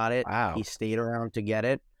just got it. Wow. He stayed around to get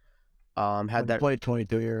it. Played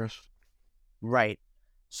 22 years. Right.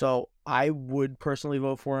 So I would personally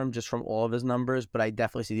vote for him just from all of his numbers, but I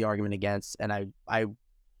definitely see the argument against, and I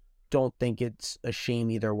don't think it's a shame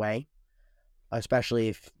either way, especially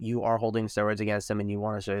if you are holding steroids against him and you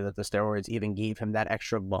want to say that the steroids even gave him that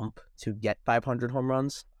extra bump to get 500 home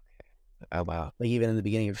runs. Oh, wow. Like even in the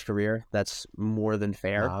beginning of his career, that's more than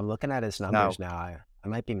fair. No, I'm looking at his numbers now. I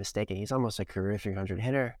might be mistaken. He's almost a career 300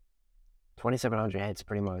 hitter. 2,700 hits,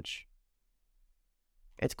 pretty much.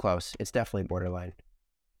 It's close. It's definitely borderline.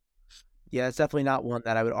 Yeah, it's definitely not one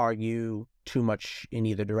that I would argue too much in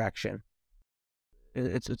either direction.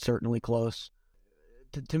 It's certainly close.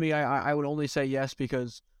 To me, I would only say yes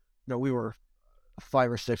because we were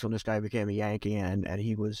 5 or 6 when this guy became a Yankee, and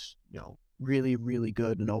he was really, really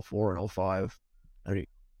good in 04 and 05. And he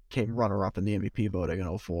came runner-up in the MVP voting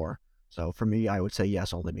in 04. So for me, I would say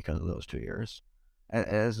yes only because of those 2 years,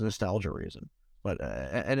 as a nostalgia reason. But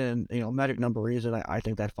and then magic number reason, I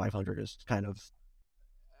think that 500 is kind of,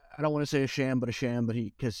 I don't want to say a sham, but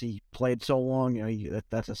because he played so long,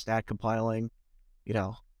 that's a stat compiling,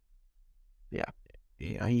 Yeah,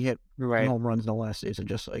 he hit home runs in the last season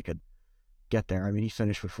just so he could get there. I mean, he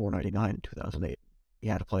finished with 499 in 2008. He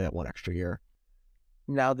had to play that one extra year.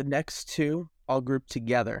 Now, the next two I'll group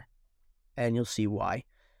together, and you'll see why.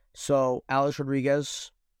 So, Alex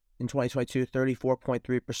Rodriguez in 2022,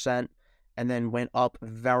 34.3%, and then went up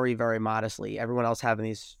very, very modestly. Everyone else having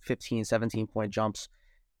these 15, 17-point jumps.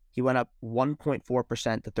 He went up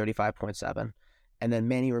 1.4% to 35.7%. And then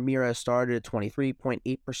Manny Ramirez started at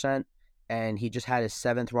 23.8%, and he just had his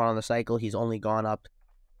 7th run on the cycle. He's only gone up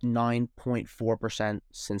 9.4%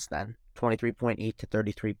 since then, 23.8 to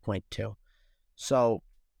 33.2. So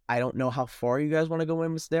I don't know how far you guys want to go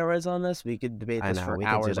in with steroids on this. We could debate this for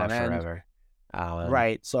hours on end. Forever.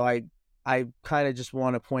 Right. So I kind of just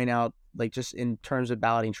want to point out, like, just in terms of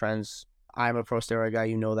balloting trends, I'm a pro steroid guy.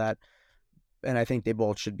 You know that. And I think they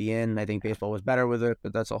both should be in. I think baseball was better with it,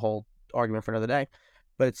 but that's a whole argument for another day.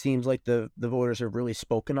 But it seems like the voters have really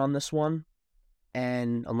spoken on this one.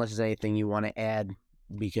 And unless there's anything you want to add,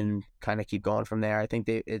 we can kind of keep going from there. I think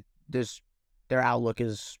there's their outlook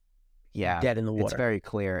is dead in the water. It's very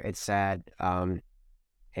clear. It's sad.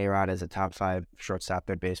 A-Rod is a top 5 shortstop,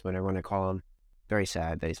 third baseman, whatever you want to call him. Very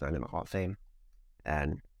sad that he's not in the Hall of Fame.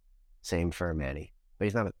 And same for Manny.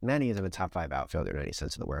 But Manny isn't a top 5 outfielder in any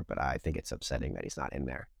sense of the word, but I think it's upsetting that he's not in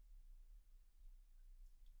there.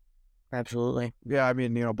 Absolutely. Yeah, I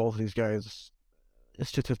mean, both of these guys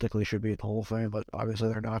statistically should be in the Hall of Fame, but obviously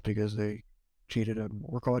they're not because they cheated and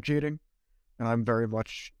were caught cheating. And I'm very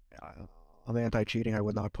much I'm anti-cheating. I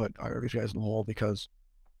would not put either of these guys in the Hall because,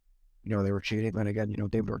 they were cheating. And again,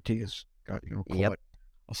 David Ortiz got, caught. Yep.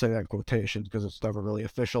 I'll say that in quotations because it's never really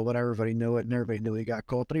official, but everybody knew it and everybody knew he got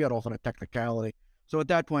caught, but he got off on a technicality. So at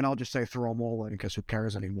that point, I'll just say throw them all in because who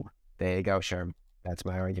cares anymore? There you go, Sherm. That's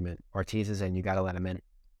my argument. Ortiz is in. You got to let him in.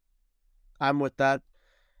 I'm with that.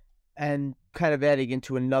 And kind of adding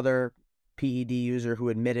into another PED user who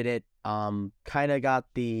admitted it, kind of got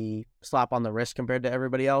the slap on the wrist compared to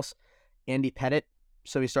everybody else. Andy Pettit.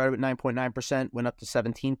 So he started with 9.9%, went up to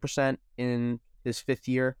 17% in his 5th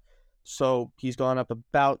year. So he's gone up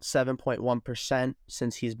about 7.1%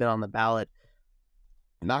 since he's been on the ballot.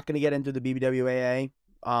 Not going to get into the BBWAA.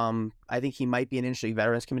 I think he might be an interesting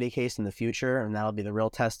Veterans Committee case in the future, and that'll be the real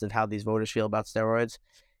test of how these voters feel about steroids.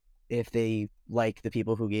 If they like the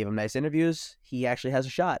people who gave him nice interviews, he actually has a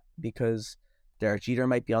shot because Derek Jeter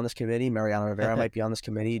might be on this committee, Mariano Rivera might be on this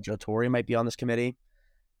committee, Joe Torre might be on this committee,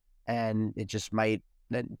 and it just might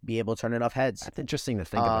be able to turn enough heads. That's interesting to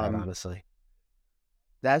think about, honestly.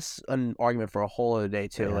 That's an argument for a whole other day,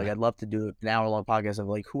 too. Yeah. Like, I'd love to do an hour-long podcast of,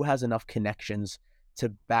 like, who has enough connections to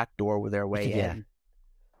backdoor their way in.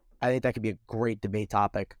 I think that could be a great debate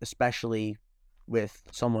topic, especially with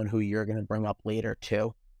someone who you're going to bring up later,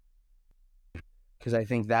 too. Because I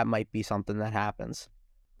think that might be something that happens.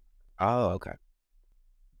 Oh, okay.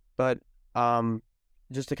 But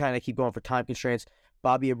just to kind of keep going for time constraints,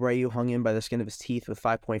 Bobby Abreu hung in by the skin of his teeth with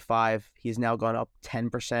 5.5. He's now gone up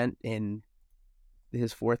 10% in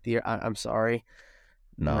his 4th year. I'm sorry.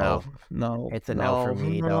 No. It's a no for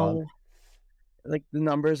me, dog. Like, the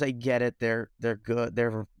numbers, I get it. They're good.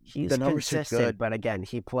 He's the numbers consistent, are good. but again,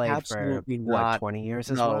 he played Absolutely for, not. 20 years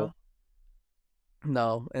as well?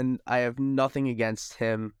 No, and I have nothing against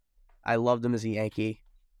him. I loved him as a Yankee.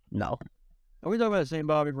 No. Are we talking about the same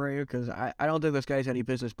Bobby Abreu? Because I don't think this guy's any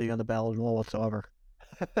business being on the ballot at all whatsoever.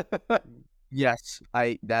 Yes,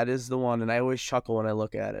 that is the one, and I always chuckle when I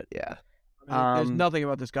look at it. Yeah. There's nothing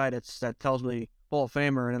about this guy that tells me Hall of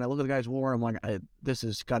Famer, and then I look at the guy's WAR, and I'm like, this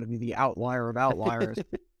has got to be the outlier of outliers.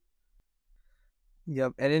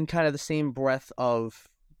 Yep, and in kind of the same breath of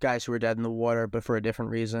guys who are dead in the water, but for a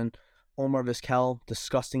different reason, Omar Vizquel,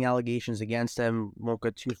 disgusting allegations against him. Won't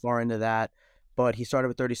go too far into that, but he started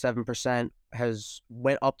with 37%,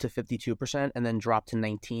 went up to 52%, and then dropped to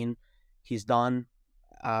 19%. He's done.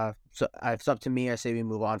 So it's up to me. I say we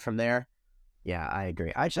move on from there. Yeah, I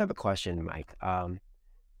agree. I just have a question, Mike.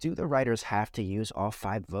 Do the writers have to use all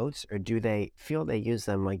 5 votes, or do they feel they use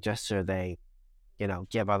them like just so they,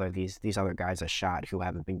 give these other guys a shot who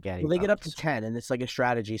haven't been getting? Well, they get up to 10, and it's like a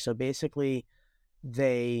strategy. So basically,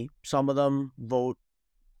 some of them vote,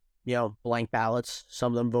 blank ballots.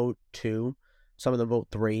 Some of them vote 2. Some of them vote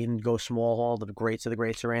 3 and go small hall. The greats of the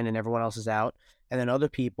greats are in, and everyone else is out. And then other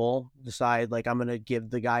people decide, like, I'm going to give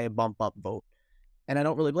the guy a bump up vote. And I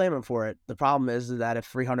don't really blame him for it. The problem is that if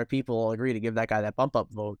 300 people all agree to give that guy that bump up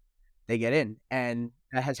vote, they get in. And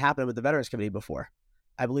that has happened with the Veterans Committee before.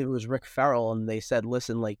 I believe it was Rick Farrell, and they said,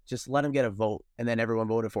 listen, like, just let him get a vote. And then everyone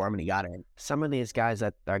voted for him, and he got in. Some of these guys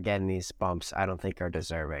that are getting these bumps, I don't think are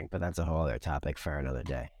deserving, but that's a whole other topic for another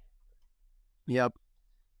day. Yep.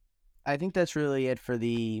 I think that's really it for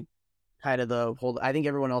the kind of the whole. I think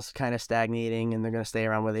everyone else is kind of stagnating, and they're going to stay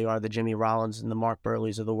around where they are. The Jimmy Rollins and the Mark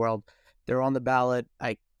Burleys of the world, they're on the ballot.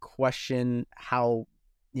 I question how,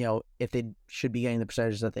 if they should be getting the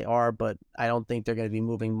percentages that they are, but I don't think they're going to be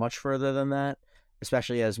moving much further than that,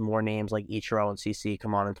 especially as more names like Ichiro and CC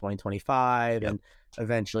come on in 2025, and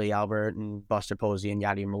eventually Albert and Buster Posey and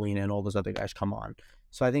Yadier Molina and all those other guys come on.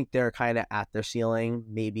 So I think they're kind of at their ceiling.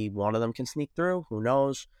 Maybe one of them can sneak through. Who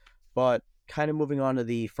knows? But kind of moving on to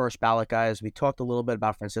the first ballot guys, we talked a little bit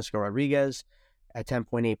about Francisco Rodriguez at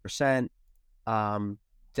 10.8%.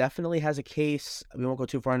 Definitely has a case. We won't go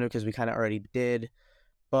too far into it because we kind of already did.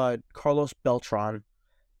 But Carlos Beltran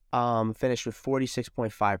finished with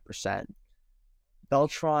 46.5%.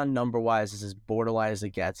 Beltran, number-wise, is as borderline as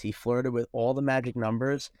it gets. He flirted with all the magic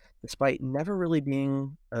numbers, despite never really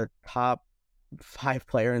being a top 5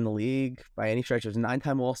 player in the league by any stretch. He was a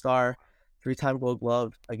 9-time All-Star, 3-time Gold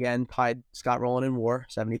Glove. Again, tied Scott Rowland in WAR,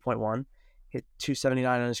 70.1. Hit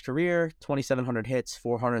 279 on his career, 2,700 hits,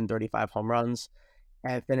 435 home runs.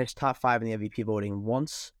 and finished top 5 in the MVP voting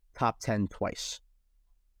once, top 10 twice.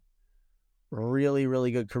 Really,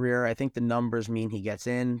 really good career. I think the numbers mean he gets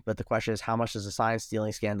in, but the question is, how much does the sign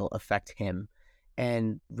stealing scandal affect him?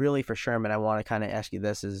 And really, for Sherman, I want to kind of ask you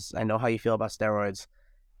this: is I know how you feel about steroids.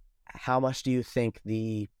 How much do you think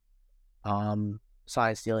the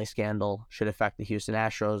sign stealing scandal should affect the Houston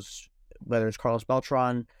Astros, whether it's Carlos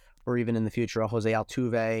Beltran or even in the future Jose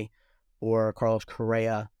Altuve or Carlos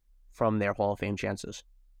Correa from their Hall of Fame chances?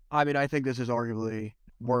 I mean, I think this is arguably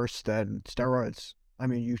worse than steroids. I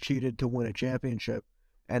mean, you cheated to win a championship,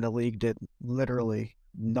 and the league did literally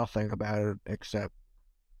nothing about it except,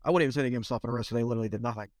 I wouldn't even say they gave himself an arrest. They literally did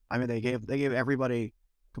nothing. I mean, they gave everybody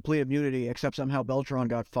complete immunity except somehow Beltran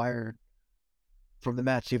got fired from the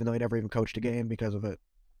Mets, even though he never even coached a game because of it.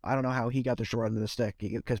 I don't know how he got the short end of the stick,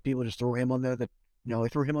 because people just threw him under they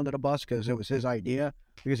threw him under the bus because it was his idea,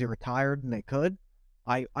 because he retired and they could.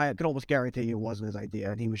 I could almost guarantee you it wasn't his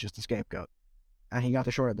idea, and he was just a scapegoat. And he got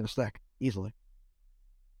the short end of the stick, easily.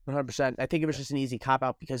 100%. I think it was just an easy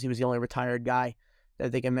cop-out because he was the only retired guy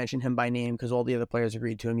that they can mention him by name because all the other players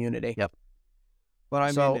agreed to immunity. Yep. But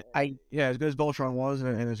as good as Beltran was,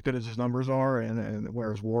 and as good as his numbers are, and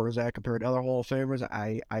where his WAR is at compared to other Hall of Famers,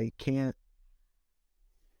 I can't.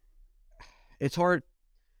 It's hard.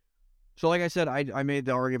 So, like I said, I made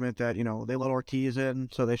the argument that they let Ortiz in,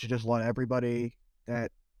 so they should just let everybody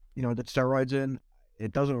that did steroids in.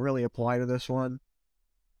 It doesn't really apply to this one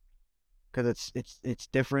because it's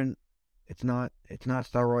different. It's not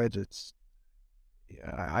steroids.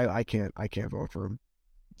 I can't vote for him.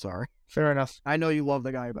 Sorry. Fair enough. I know you love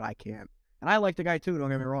the guy, but I can't. And I like the guy too, don't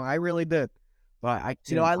get me wrong. I really did. But I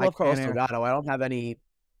love Carlos Delgado. I don't have any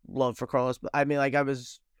love for Carlos. But I mean, I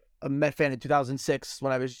was a Met fan in 2006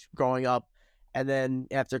 when I was growing up. And then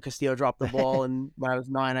after Castillo dropped the ball and when I was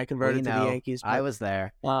 9, I converted to the Yankees. But I was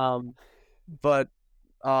there. No,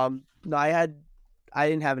 I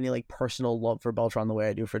didn't have any personal love for Beltran the way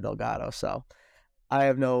I do for Delgado. So I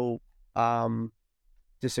have no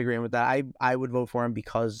disagreeing with that. I would vote for him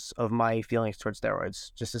because of my feelings towards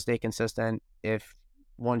steroids, just to stay consistent. If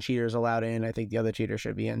one cheater is allowed in, I think the other cheater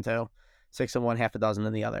should be in too. 6 in one, half a dozen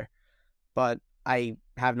in the other. But I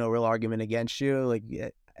have no real argument against you.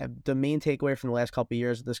 The main takeaway from the last couple of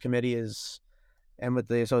years of this committee is, and with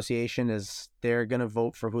the association, is they're going to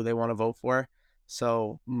vote for who they want to vote for.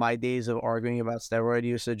 So my days of arguing about steroid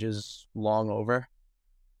usage is long over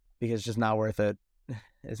because it's just not worth it.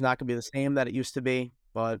 It's not going to be the same that it used to be,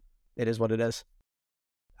 but it is what it is.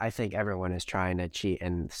 I think everyone is trying to cheat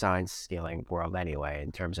in the sign stealing world anyway,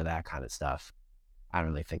 in terms of that kind of stuff. I don't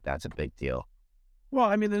really think that's a big deal. Well,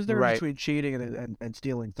 I mean, there's a difference between cheating and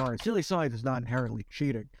stealing signs. Stealing signs is not inherently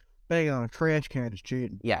cheating. Banging on a trash can is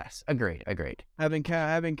cheating. Yes, agreed. Having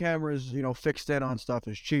cameras, fixed in on stuff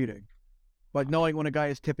is cheating. But knowing when a guy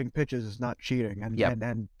is tipping pitches is not cheating.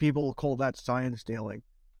 And people call that sign stealing.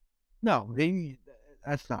 No,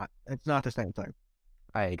 it's not the same thing.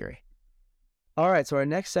 I agree. All right, so our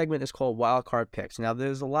next segment is called Wild Card Picks. Now,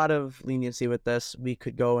 there's a lot of leniency with this. We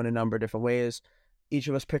could go in a number of different ways. Each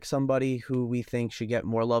of us pick somebody who we think should get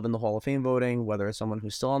more love in the Hall of Fame voting, whether it's someone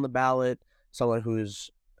who's still on the ballot, someone who's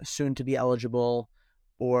soon to be eligible,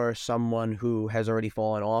 or someone who has already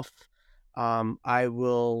fallen off. I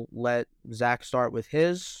will let Zach start with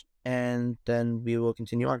his, and then we will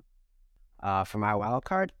continue on. For my wild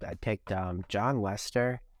card, I picked John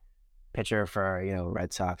Lester, pitcher for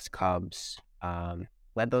Red Sox, Cubs.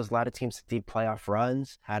 Led a lot of teams to deep playoff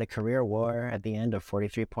runs. Had a career WAR at the end of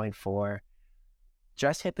 43.4.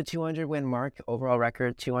 Just hit the 200 win mark. Overall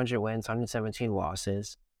record 200 wins, 117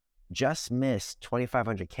 losses. Just missed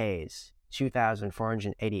 2,500 Ks,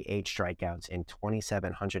 2,488 strikeouts in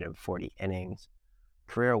 2,740 innings.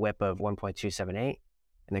 Career WHIP of 1.278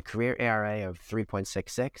 and a career ERA of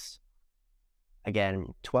 3.66.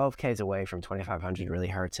 Again, 12 Ks away from 2,500 really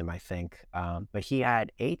hurts him, I think. But he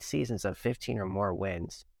had 8 seasons of 15 or more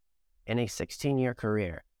wins in a 16-year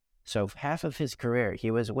career. So half of his career,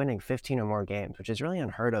 he was winning 15 or more games, which is really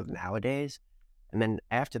unheard of nowadays. And then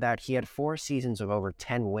after that, he had 4 seasons of over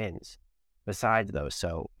 10 wins besides those.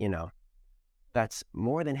 So, that's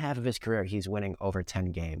more than half of his career. He's winning over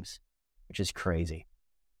 10 games, which is crazy.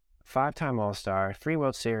 5-time All-Star, 3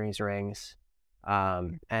 World Series rings,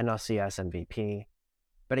 NLCS MVP.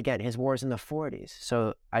 But again, his WAR's in the 40s.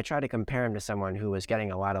 So I try to compare him to someone who was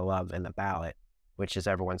getting a lot of love in the ballot, which is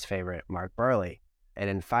everyone's favorite, Mark Buehrle. And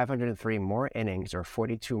in 503 more innings or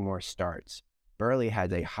 42 more starts, Buehrle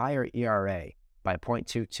has a higher ERA by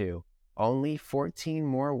 .22, only 14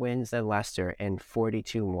 more wins than Lester and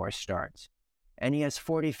 42 more starts. And he has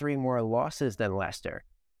 43 more losses than Lester.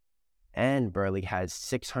 and Burley has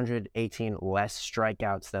 618 less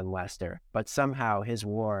strikeouts than Lester, but somehow his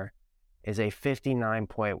WAR is a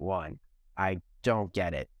 59.1. I don't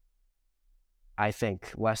get it. I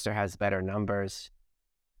think Lester has better numbers,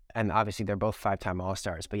 and obviously they're both 5-time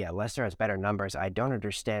All-Stars, but yeah, Lester has better numbers. I don't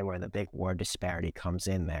understand where the big WAR disparity comes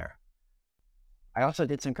in there. I also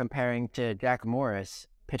did some comparing to Jack Morris,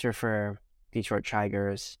 pitcher for Detroit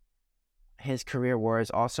Tigers. His career WAR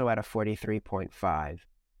is also at a 43.5.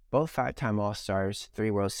 Both 5-time All-Stars,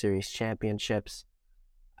 3 World Series championships.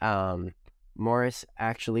 Morris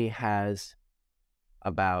actually has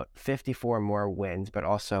about 54 more wins, but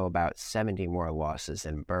also about 70 more losses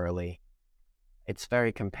than Burley. It's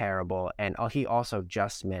very comparable, and he also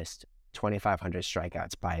just missed 2,500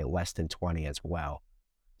 strikeouts by less than 20 as well.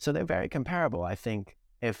 So they're very comparable. I think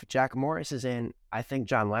if Jack Morris is in, I think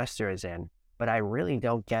John Lester is in, but I really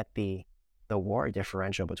don't get the WAR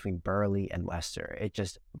differential between Burley and Lester. It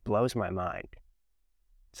just blows my mind.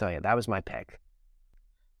 So yeah, that was my pick.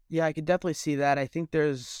 Yeah, I could definitely see that. I think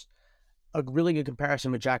there's a really good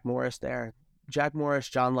comparison with Jack Morris there. Jack Morris,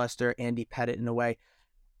 John Lester, Andy Pettitte in a way.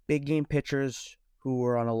 Big game pitchers who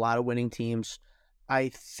were on a lot of winning teams. I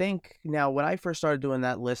think now when I first started doing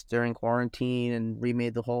that list during quarantine and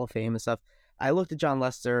remade the Hall of Fame and stuff, I looked at John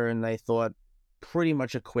Lester and I thought pretty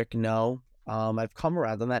much a quick no. I've come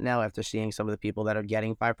around on that now after seeing some of the people that are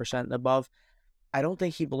getting 5% and above. I don't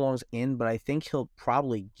think he belongs in, but I think he'll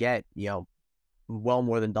probably get, well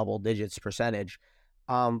more than double digits percentage.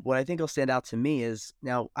 What I think will stand out to me is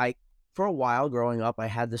now for a while growing up, I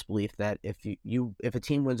had this belief that if if a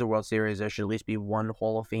team wins a World Series, there should at least be one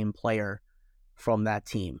Hall of Fame player from that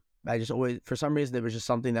team. I just always, for some reason, there was just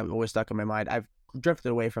something that always stuck in my mind. I've drifted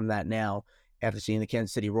away from that now after seeing the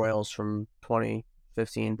Kansas City Royals from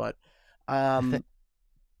 2015. But the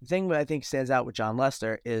thing that I think stands out with John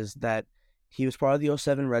Lester is that he was part of the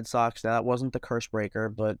 '07 Red Sox. Now, that wasn't the curse breaker,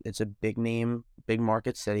 but it's a big name, big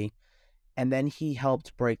market city. And then he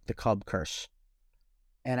helped break the Cub curse.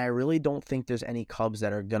 And I really don't think there's any Cubs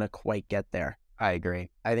that are going to quite get there. I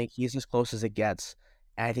agree. I think he's as close as it gets.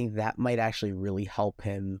 And I think that might actually really help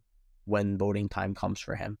him when voting time comes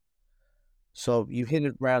for him. So you hit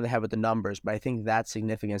it right on the head with the numbers, but I think that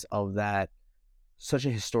significance of that, such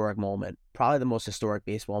a historic moment, probably the most historic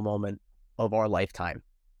baseball moment of our lifetime,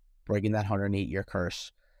 breaking that 108-year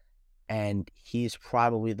curse. And he's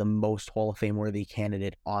probably the most Hall of Fame worthy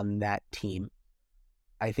candidate on that team.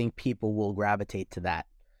 I think people will gravitate to that.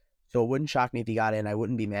 So it wouldn't shock me if he got in. I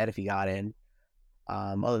wouldn't be mad if he got in.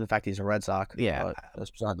 Other than the fact he's a Red Sox. Yeah. But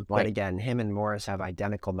that's beside the But point. again, him and Morris have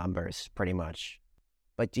identical numbers, pretty much.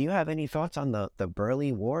 But do you have any thoughts on the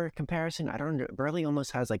Burley WAR comparison? I don't know. Burley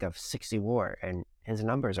almost has like a 60 WAR, and his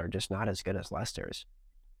numbers are just not as good as Lester's.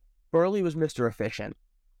 Burley was Mr. Efficient.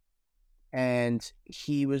 And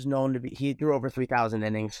he was known to be, he threw over 3,000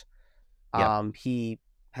 innings. Yep. He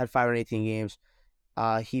had 518 games.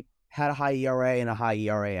 He had a high ERA and a high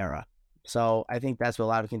ERA era. So I think that's what a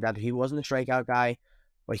lot of came down to. He wasn't a strikeout guy,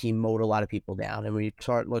 but he mowed a lot of people down. And when you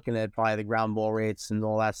start looking at probably the ground ball rates and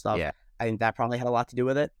all that stuff, Yeah. I think that probably had a lot to do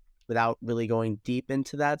with it without really going deep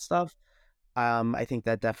into that stuff. I think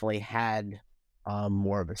that definitely had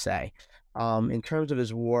more of a say. In terms of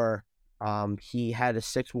his WAR, he had a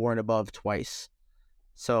 6 WAR and above twice.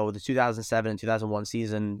 So the 2007 and 2001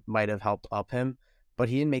 season might have helped up him, but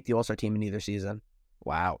he didn't make the All-Star team in either season.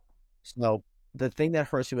 Wow. So the thing that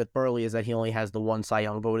hurts me with Burley is that he only has the one Cy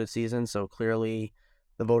Young voted season. So clearly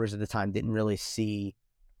the voters at the time didn't really see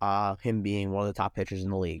him being one of the top pitchers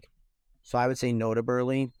in the league. So I would say no to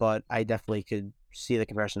Burley, but I definitely could see the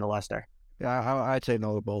comparison to Lester. Yeah, I'd say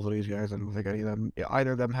no to both of these guys. I don't think any of them,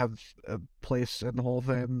 either of them have a place in the Hall of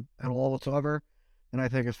Fame at all whatsoever. And I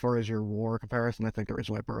think as far as your WAR comparison, I think the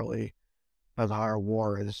reason why Burley has a higher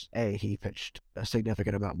WAR is A, he pitched a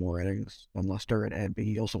significant amount more innings than Lester, and B,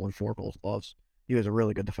 he also won 4 Gold Gloves. He was a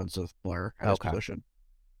really good defensive player at his position.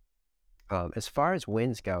 As far as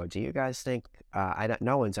wins go, do you guys think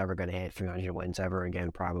no one's ever going to hit 300 wins ever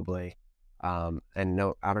again, probably? And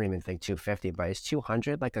no, I don't even think 250, but is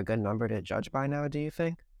 200 like a good number to judge by now, do you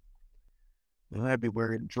think? Well, that'd be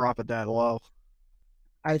weird. Drop it that low.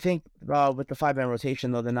 I think with the 5-man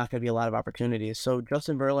rotation, though, there's not going to be a lot of opportunities. So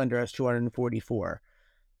Justin Verlander has 244.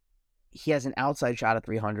 He has an outside shot at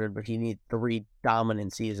 300, but he needs 3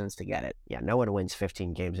 dominant seasons to get it. Yeah, no one wins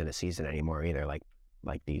 15 games in a season anymore either, like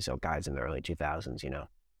these guys in the early 2000s, you know?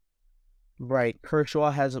 Right.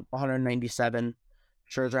 Kershaw has 197.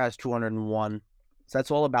 Scherzer has 201. So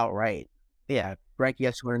that's all about right. Yeah. Greinke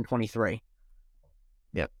has 223.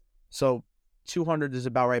 Yep. So 200 is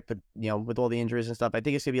about right, but with all the injuries and stuff, I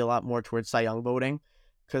think it's gonna be a lot more towards Cy Young voting,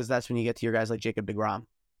 because that's when you get to your guys like Jacob deGrom.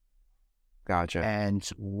 Gotcha. And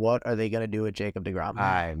what are they going to do with Jacob deGrom?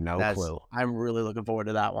 I have no clue. I'm really looking forward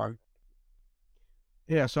to that one.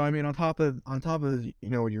 Yeah, so I mean, on top of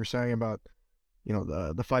what you're saying about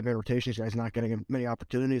the 5-man rotation, these guys not getting many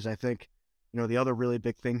opportunities. I think the other really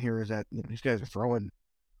big thing here is that these guys are throwing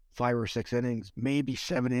 5 or 6 innings, maybe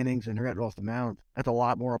 7 innings, and they're getting off the mound. That's a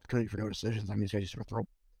lot more opportunity for no decisions. I mean, these guys just throw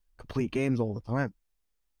complete games all the time.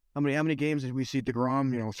 How many games did we see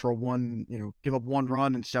deGrom throw one, give up 1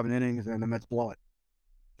 run in 7 innings, and the Mets blow it?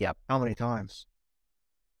 Yep. How many times?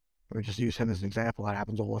 Let me just use him as an example. That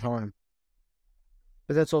happens all the time.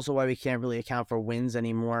 But that's also why we can't really account for wins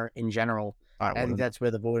anymore in general. I think that's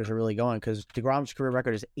where the voters are really going, because deGrom's career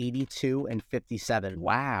record is 82-57.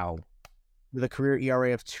 Wow. With a career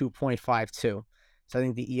ERA of 2.52. So I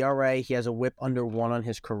think the ERA, he has a whip under 1 on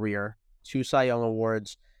his career, 2 Cy Young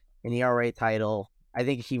awards, an ERA title. I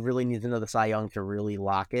think he really needs another Cy Young to really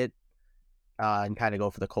lock it and kind of go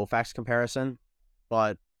for the Koufax comparison.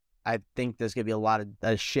 But I think there's going to be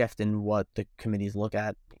a shift in what the committees look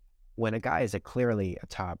at. When a guy is clearly a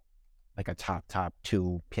top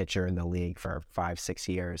 2 pitcher in the league for 5-6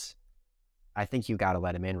 years, I think you got to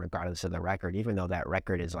let him in regardless of the record, even though that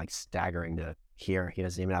record is like staggering to hear. He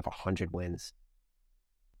doesn't even have 100 wins.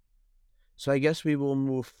 So I guess we will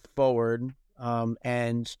move forward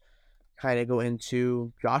and kind of go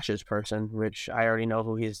into Josh's person, which I already know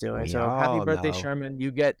who he's doing. So happy birthday, Sherman.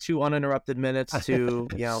 You get 2 uninterrupted minutes to,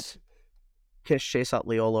 kiss Chase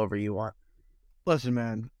Utley all over you want. Listen,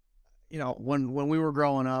 man, when we were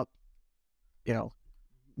growing up,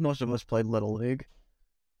 most of us played Little League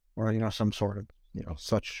or, some sort of,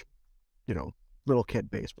 such, little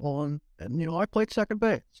kid baseball. And I played second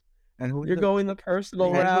base. And you're going the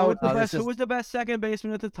personal route. Who was the best second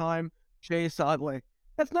baseman at the time? Chase Utley.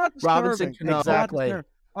 That's not disturbing. Robinson Cano. Exactly.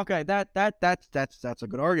 Okay, that's a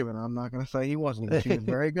good argument. I'm not going to say he wasn't. He was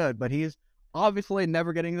very good, but he's obviously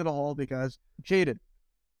never getting to the hole because he cheated.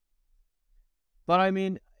 But I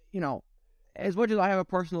mean, as much as I have a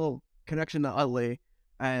personal connection to Utley,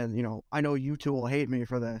 and I know you two will hate me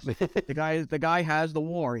for this. The guy has the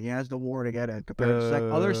WAR. He has the WAR to get in compared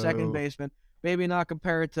to other second basemen. Maybe not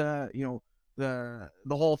compared to the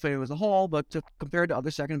Hall of Fame as a whole, but compared to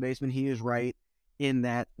other second basemen, he is right in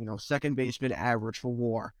that second baseman average for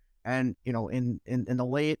WAR. And in the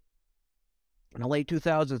late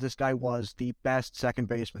 2000s, this guy was the best second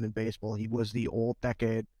baseman in baseball. He was the old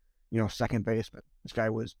decade second baseman. This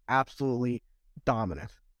guy was absolutely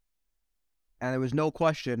dominant. And there was no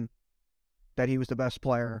question that he was the best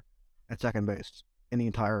player at second base in the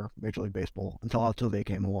entire Major League Baseball until Altuve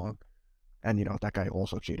came along. And, that guy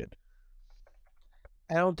also cheated.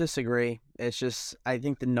 I don't disagree. It's just, I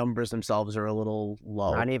think the numbers themselves are a little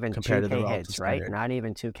low. Not even compared 2K to the hits, right? Not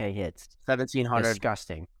even 2K hits. 1,700.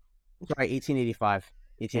 Disgusting. Sorry, 1885.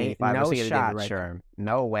 1885. No shot, Sherm.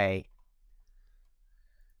 No way.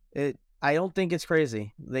 I don't think it's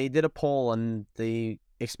crazy. They did a poll on the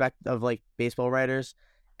baseball writers,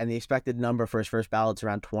 and the expected number for his first ballot's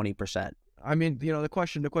around 20%. I mean, the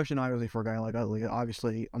question obviously for a guy like Utley,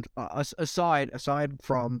 obviously, aside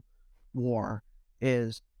from WAR,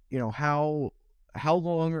 is how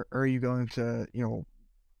long are you going to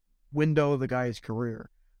window the guy's career?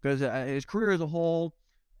 Because his career as a whole,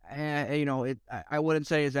 I wouldn't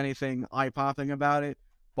say is anything eye-popping about it,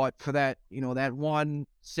 but for that that 1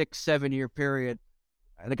 6-7 year period,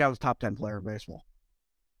 the guy was top 10 player in baseball.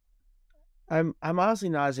 I'm honestly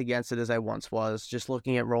not as against it as I once was. Just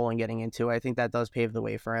looking at Roland getting into it, I think that does pave the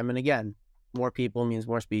way for him. And again, more people means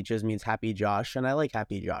more speeches, means happy Josh, and I like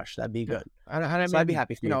happy Josh. That'd be good. So I'd be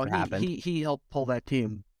happy for it to happen. He helped pull that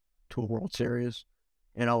team to a World Series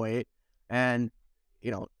in 2008. And,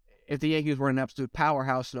 if the Yankees were an absolute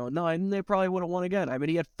powerhouse in 2009, they probably would have won again. I mean,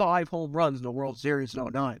 he had 5 home runs in the World Series in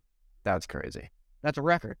 2009. That's crazy. That's a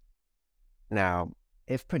record. Now,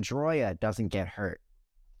 if Pedroia doesn't get hurt,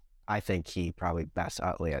 I think he probably best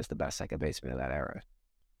Utley as the best second baseman of that era.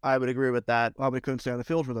 I would agree with that. Probably couldn't stay on the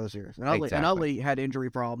field for those years. And Utley had injury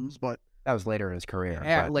problems, but that was later in his career.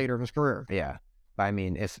 Later in his career. Yeah. But I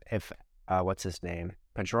mean, if what's his name?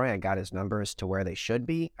 Pedroia got his numbers to where they should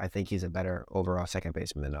be, I think he's a better overall second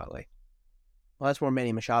baseman than Utley. Well, that's more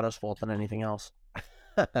Manny Machado's fault than anything else.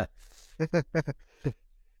 That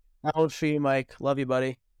was for you, Mike. Love you,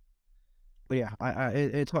 buddy. But yeah,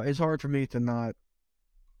 it's hard for me to not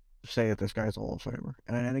say that this guy's a Hall of Famer.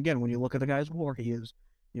 And again, when you look at the guy's WAR, he is,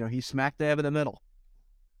 he's smack dab in the middle.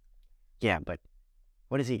 Yeah, but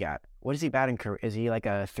what does he got? What does he bat in career? Is he like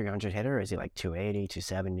a 300 hitter? Or is he like 280,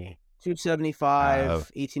 270? 275,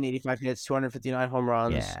 1885 hits, 259 home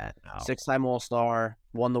runs, 6-time All-Star,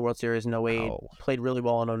 won the World Series in 2008, played really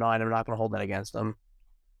well in 2009. I'm not going to hold that against him.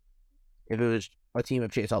 If it was a team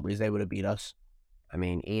of Chase Utleys, they would have beat us. I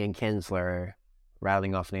mean, Ian Kinsler,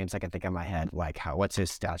 rattling off names I can think in my head, like what's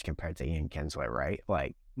his stats compared to Ian Kinsler, right?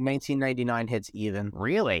 Like 1999 hits even.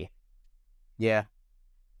 really? Yeah.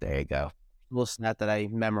 There you go. Little stat that I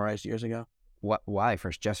memorized years ago. What? Why?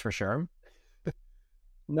 Just for Sherm?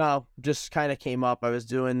 No, just kind of came up. I was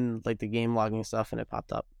doing like the game logging stuff and it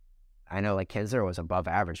popped up. I know like Kinsler was above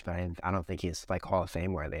average, but I don't think he's like Hall of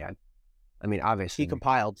Fame worthy. I mean, obviously He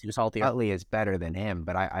compiled. He was healthier. Utley is better than him,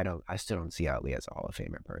 but I still don't see Utley as a Hall of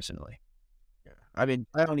Famer personally. Yeah. I mean,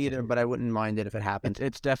 I don't either, but I wouldn't mind it if it happened.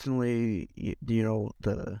 it's definitely,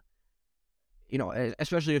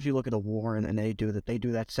 especially if you look at the WAR and they do that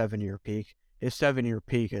 7-year peak. His 7-year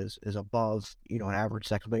peak is above, an average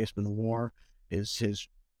second baseman WAR. His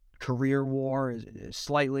career WAR is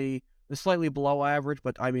slightly below average,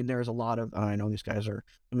 but I mean, there's a lot of, I know some of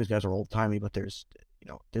these guys are old timey, but there's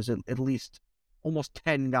at least almost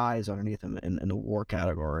 10 guys underneath him in the WAR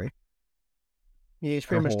category. Yeah, he's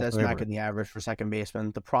pretty much dead smack in the average for second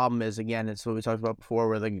baseman. The problem is, again, it's what we talked about before,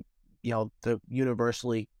 where the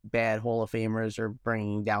universally bad Hall of Famers are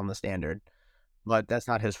bringing down the standard, but that's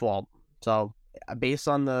not his fault. So based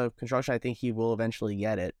on the construction, I think he will eventually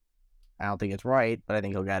get it. I don't think it's right, but I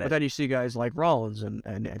think he'll get it. But then you see guys like Rollins,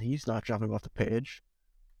 and he's not jumping off the page,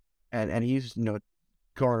 and he's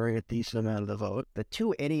garnering a decent amount of the vote. The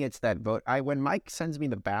two idiots that vote, when Mike sends me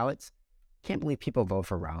the ballots, can't believe people vote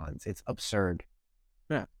for Rollins. It's absurd.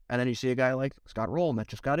 Yeah, and then you see a guy like Scott Rowland that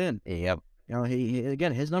just got in. Yep. He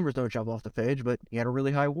again, his numbers don't jump off the page, but he had a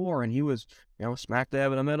really high WAR, and he was smack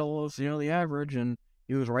dab in the middle of the average, and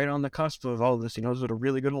he was right on the cusp of all this. These are the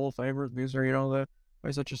really good Hall of Famers. These are the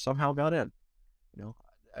guys that just somehow got in.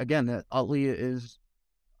 Again, that Utley is,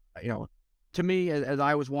 to me, as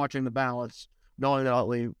I was watching the ballots, knowing that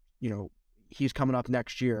Utley, he's coming up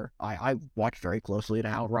next year, I watched very closely to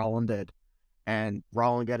how Rollins did. And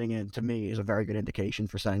Rollins getting in, to me, is a very good indication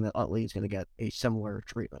for saying that Utley is going to get a similar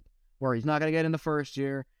treatment, where he's not going to get in the first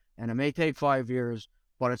year, and it may take 5 years,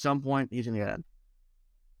 but at some point, he's going to get in.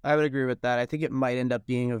 I would agree with that. I think it might end up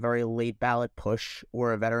being a very late ballot push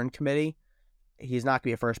or a veteran committee. He's not going to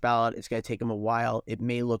be a first ballot. It's going to take him a while. It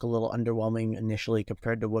may look a little underwhelming initially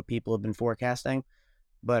compared to what people have been forecasting,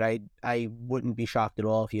 but I wouldn't be shocked at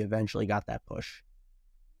all if he eventually got that push.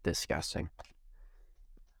 Disgusting.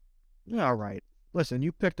 Yeah, all right. Listen,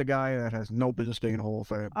 you picked a guy that has no business being in the Hall of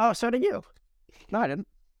Fame. Oh, so did you. No, I didn't.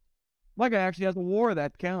 My guy actually has a WAR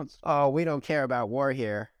that counts. Oh, we don't care about WAR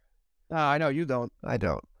here. I know you don't. I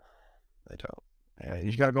don't. Yeah,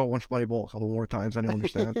 you got to go once Bloody Bowl a couple more times. I don't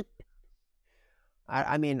understand.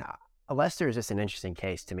 I mean, Lester is just an interesting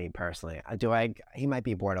case to me personally. He might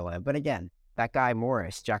be borderline, but again, that guy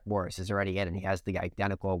Jack Morris, is already in, and he has the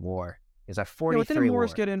identical WAR. He's a 43 didn't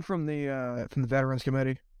Morris WAR. get in from the Veterans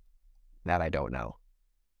Committee? That I don't know.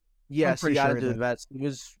 Yes, he got sure into the vets.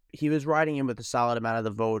 He was riding in with a solid amount of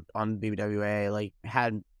the vote on BBWA. Like,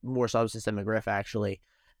 had more substance than McGriff actually.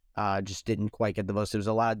 Just didn't quite get the votes. There was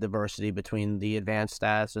a lot of diversity between the advanced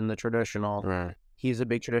stats and the traditional. Right. He's a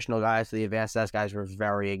big traditional guy, so the advanced stats guys were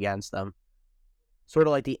very against them. Sort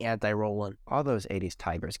of like the anti-Roland. All those 80s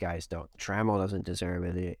Tigers guys don't. Trammell doesn't deserve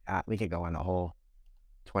it. We could go on a whole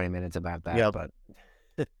 20 minutes about that. Yeah, but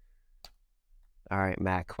all right,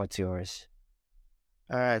 Mac, what's yours?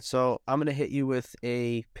 All right, so I'm going to hit you with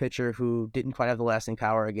a pitcher who didn't quite have the lasting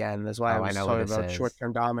power again. That's why I was talking about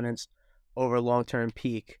short-term dominance over long-term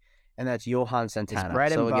peak, and that's Johan Santana. His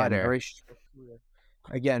bread and butter.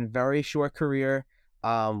 Very short career.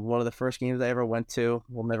 One of the first games I ever went to.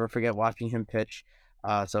 We'll never forget watching him pitch.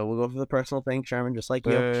 So we'll go for the personal thing, Sherman, just like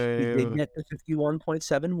you. He did get the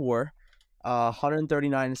 51.7 WAR,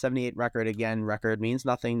 139-78 record. Again, record means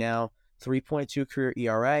nothing now. 3.2 career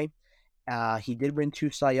ERA. He did win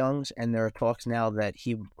 2 Cy Youngs, and there are talks now that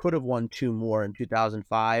he could have won 2 more in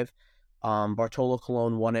 2005. Bartolo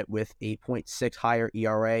Colon won it with a 0.6 higher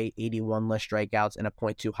ERA, 81 less strikeouts, and a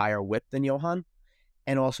 0.2 higher whip than Johan.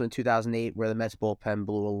 And also in 2008, where the Mets bullpen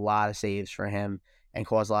blew a lot of saves for him and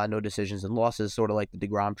caused a lot of no decisions and losses, sort of like the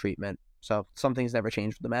DeGrom treatment. So some things never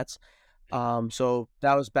changed for the Mets. So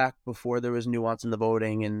that was back before there was nuance in the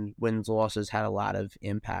voting, and wins, losses had a lot of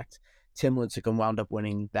impact. Tim Lincecum wound up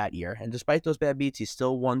winning that year. And despite those bad beats, he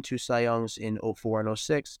still won 2 Cy Youngs in 04 and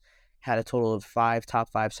 06, had a total of 5 top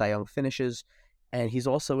 5 Cy Young finishes. And he's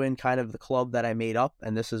also in kind of the club that I made up,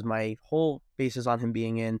 and this is my whole basis on him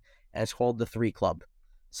being in, and it's called the 3 Club.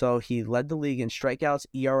 So he led the league in strikeouts,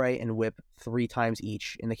 ERA, and whip 3 times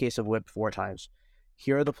each. In the case of whip, 4 times.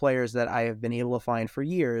 Here are the players that I have been able to find for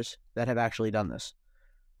years that have actually done this.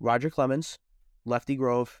 Roger Clemens, Lefty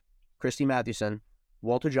Grove, Christy Mathewson,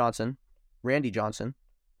 Walter Johnson, Randy Johnson,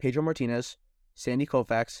 Pedro Martinez, Sandy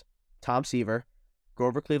Koufax, Tom Seaver,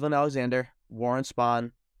 Grover Cleveland Alexander, Warren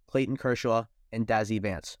Spahn, Clayton Kershaw, and Dazzy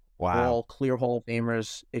Vance. Wow. All clear Hall of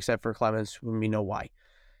Famers except for Clemens, whom we know why.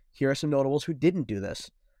 Here are some notables who didn't do this.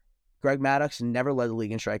 Greg Maddux never led the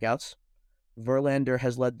league in strikeouts. Verlander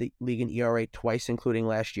has led the league in ERA twice, including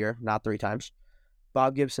last year, not 3 times.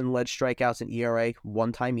 Bob Gibson led strikeouts in ERA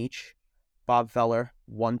 1 time each. Bob Feller,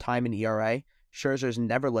 1 time in ERA. Scherzer's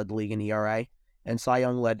never led the league in ERA. And Cy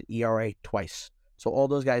Young led ERA twice. So all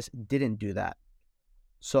those guys didn't do that.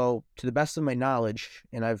 So to the best of my knowledge,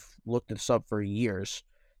 and I've looked this up for years,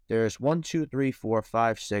 there's 1, 2, 3, 4,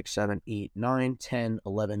 5, 6, 7, 8, 9, 10,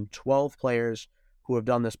 11, 12 players who have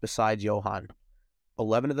done this besides Johan.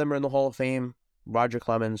 11 of them are in the Hall of Fame, Roger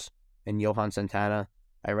Clemens and Johan Santana.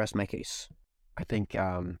 I rest my case. I think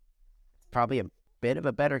probably a bit of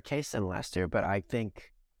a better case than Lester, but I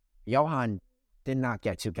think Johan did not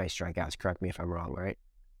get 2K strikeouts. Correct me if I'm wrong, right?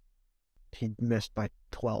 He missed by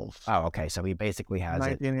 12. Oh, okay. So he basically has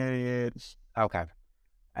 1988. it. Okay.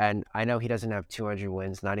 And I know he doesn't have 200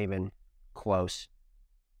 wins, not even close.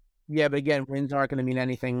 Yeah, but again, wins aren't going to mean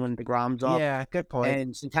anything when DeGrom's up. Yeah, good point.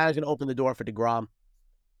 And Santana's going to open the door for DeGrom.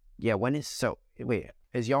 Yeah,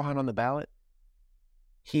 is Johan on the ballot?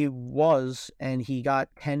 He was, and he got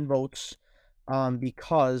 10 votes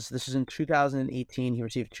because this is in 2018. He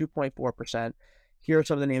received 2.4%. Here are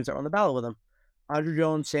some of the names that were on the ballot with him. Andrew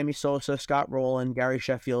Jones, Sammy Sosa, Scott Rowland, Gary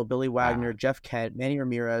Sheffield, Billy Wagner, Jeff Kent, Manny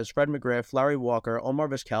Ramirez, Fred McGriff, Larry Walker, Omar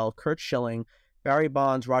Vizquel, Kurt Schilling, Barry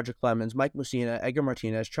Bonds, Roger Clemens, Mike Mussina, Edgar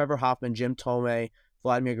Martinez, Trevor Hoffman, Jim Thome,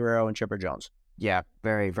 Vladimir Guerrero, and Chipper Jones. Yeah,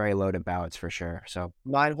 very, very loaded ballots for sure. So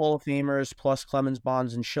 9 Hall of Famers plus Clemens,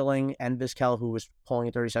 Bonds, and Schilling, and Vizquel, who was polling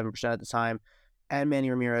at 37% at the time, and Manny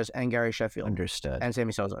Ramirez, and Gary Sheffield. Understood. And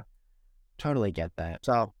Sammy Sosa. Totally get that.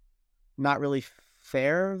 So, not really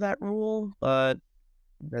fair, that rule, but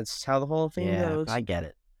that's how the Hall of Fame goes. I get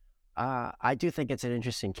it. I do think it's an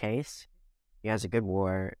interesting case. He has a good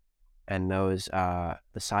WAR, and those the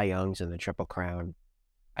Cy Youngs and the Triple Crown,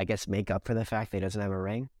 I guess, make up for the fact that he doesn't have a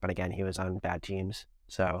ring. But again, he was on bad teams,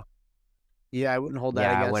 so yeah, I wouldn't hold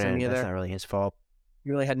that against him either. That's not really his fault.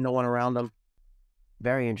 He really had no one around him.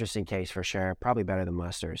 Very interesting case for sure. Probably better than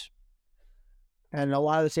Muster's. And a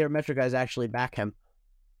lot of the sabermetric guys actually back him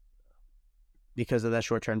because of that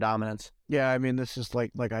short-term dominance. Yeah, I mean, this is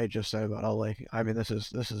like I just said about LA. I mean, this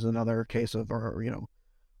is another case of, are you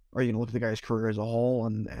going to look at the guy's career as a whole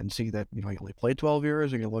and see that, he only played 12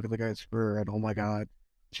 years, or you look at the guy's career and, oh my God,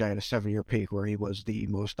 he had a 7-year peak where he was the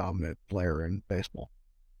most dominant player in baseball.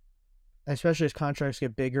 Especially as contracts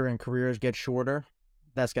get bigger and careers get shorter,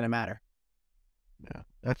 that's going to matter. Yeah,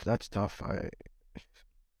 that's tough.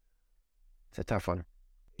 It's a tough one.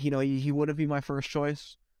 He wouldn't be my first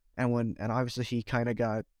choice, and obviously he kind of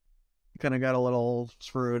got a little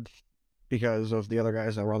screwed because of the other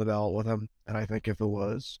guys that were on the ballot with him. And I think if it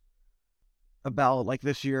was a ballot like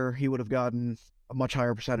this year, he would have gotten a much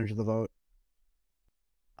higher percentage of the vote.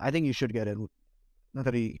 I think he should get in. Not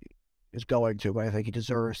that he is going to, but I think he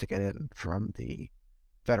deserves to get in from the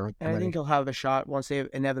veteran committee. And I think he'll have a shot once they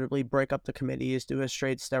inevitably break up the committees, do a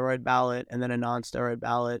straight steroid ballot, and then a non-steroid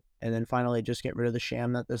ballot, and then finally just get rid of the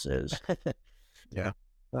sham that this is. Yeah.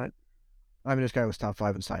 But, I mean, this guy was top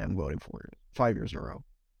 5 in Cy Young voting for 5 years in a row.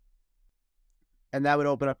 And that would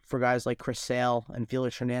open up for guys like Chris Sale and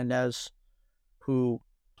Felix Hernandez, who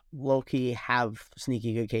low-key have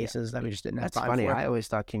sneaky good cases that we just didn't have time for. That's funny. I always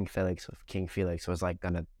thought King Felix was like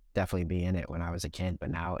going to definitely be in it when I was a kid, but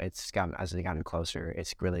now as it's gotten closer,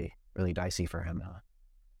 it's really, really dicey for him.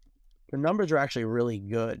 The numbers are actually really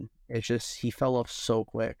good. It's just he fell off so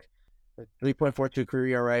quick. 3.42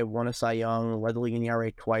 career ERA, won a Cy Young, led the league in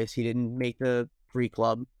ERA twice. He didn't make the 3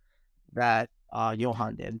 club that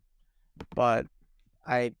Johan did, but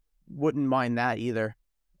I wouldn't mind that either.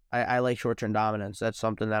 I like short-term dominance. That's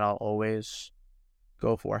something that I'll always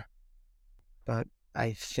go for. But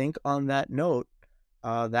I think on that note,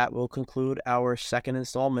 that will conclude our second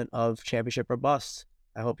installment of Championship or Bust.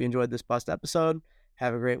 I hope you enjoyed this Bust episode.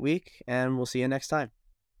 Have a great week, and we'll see you next time.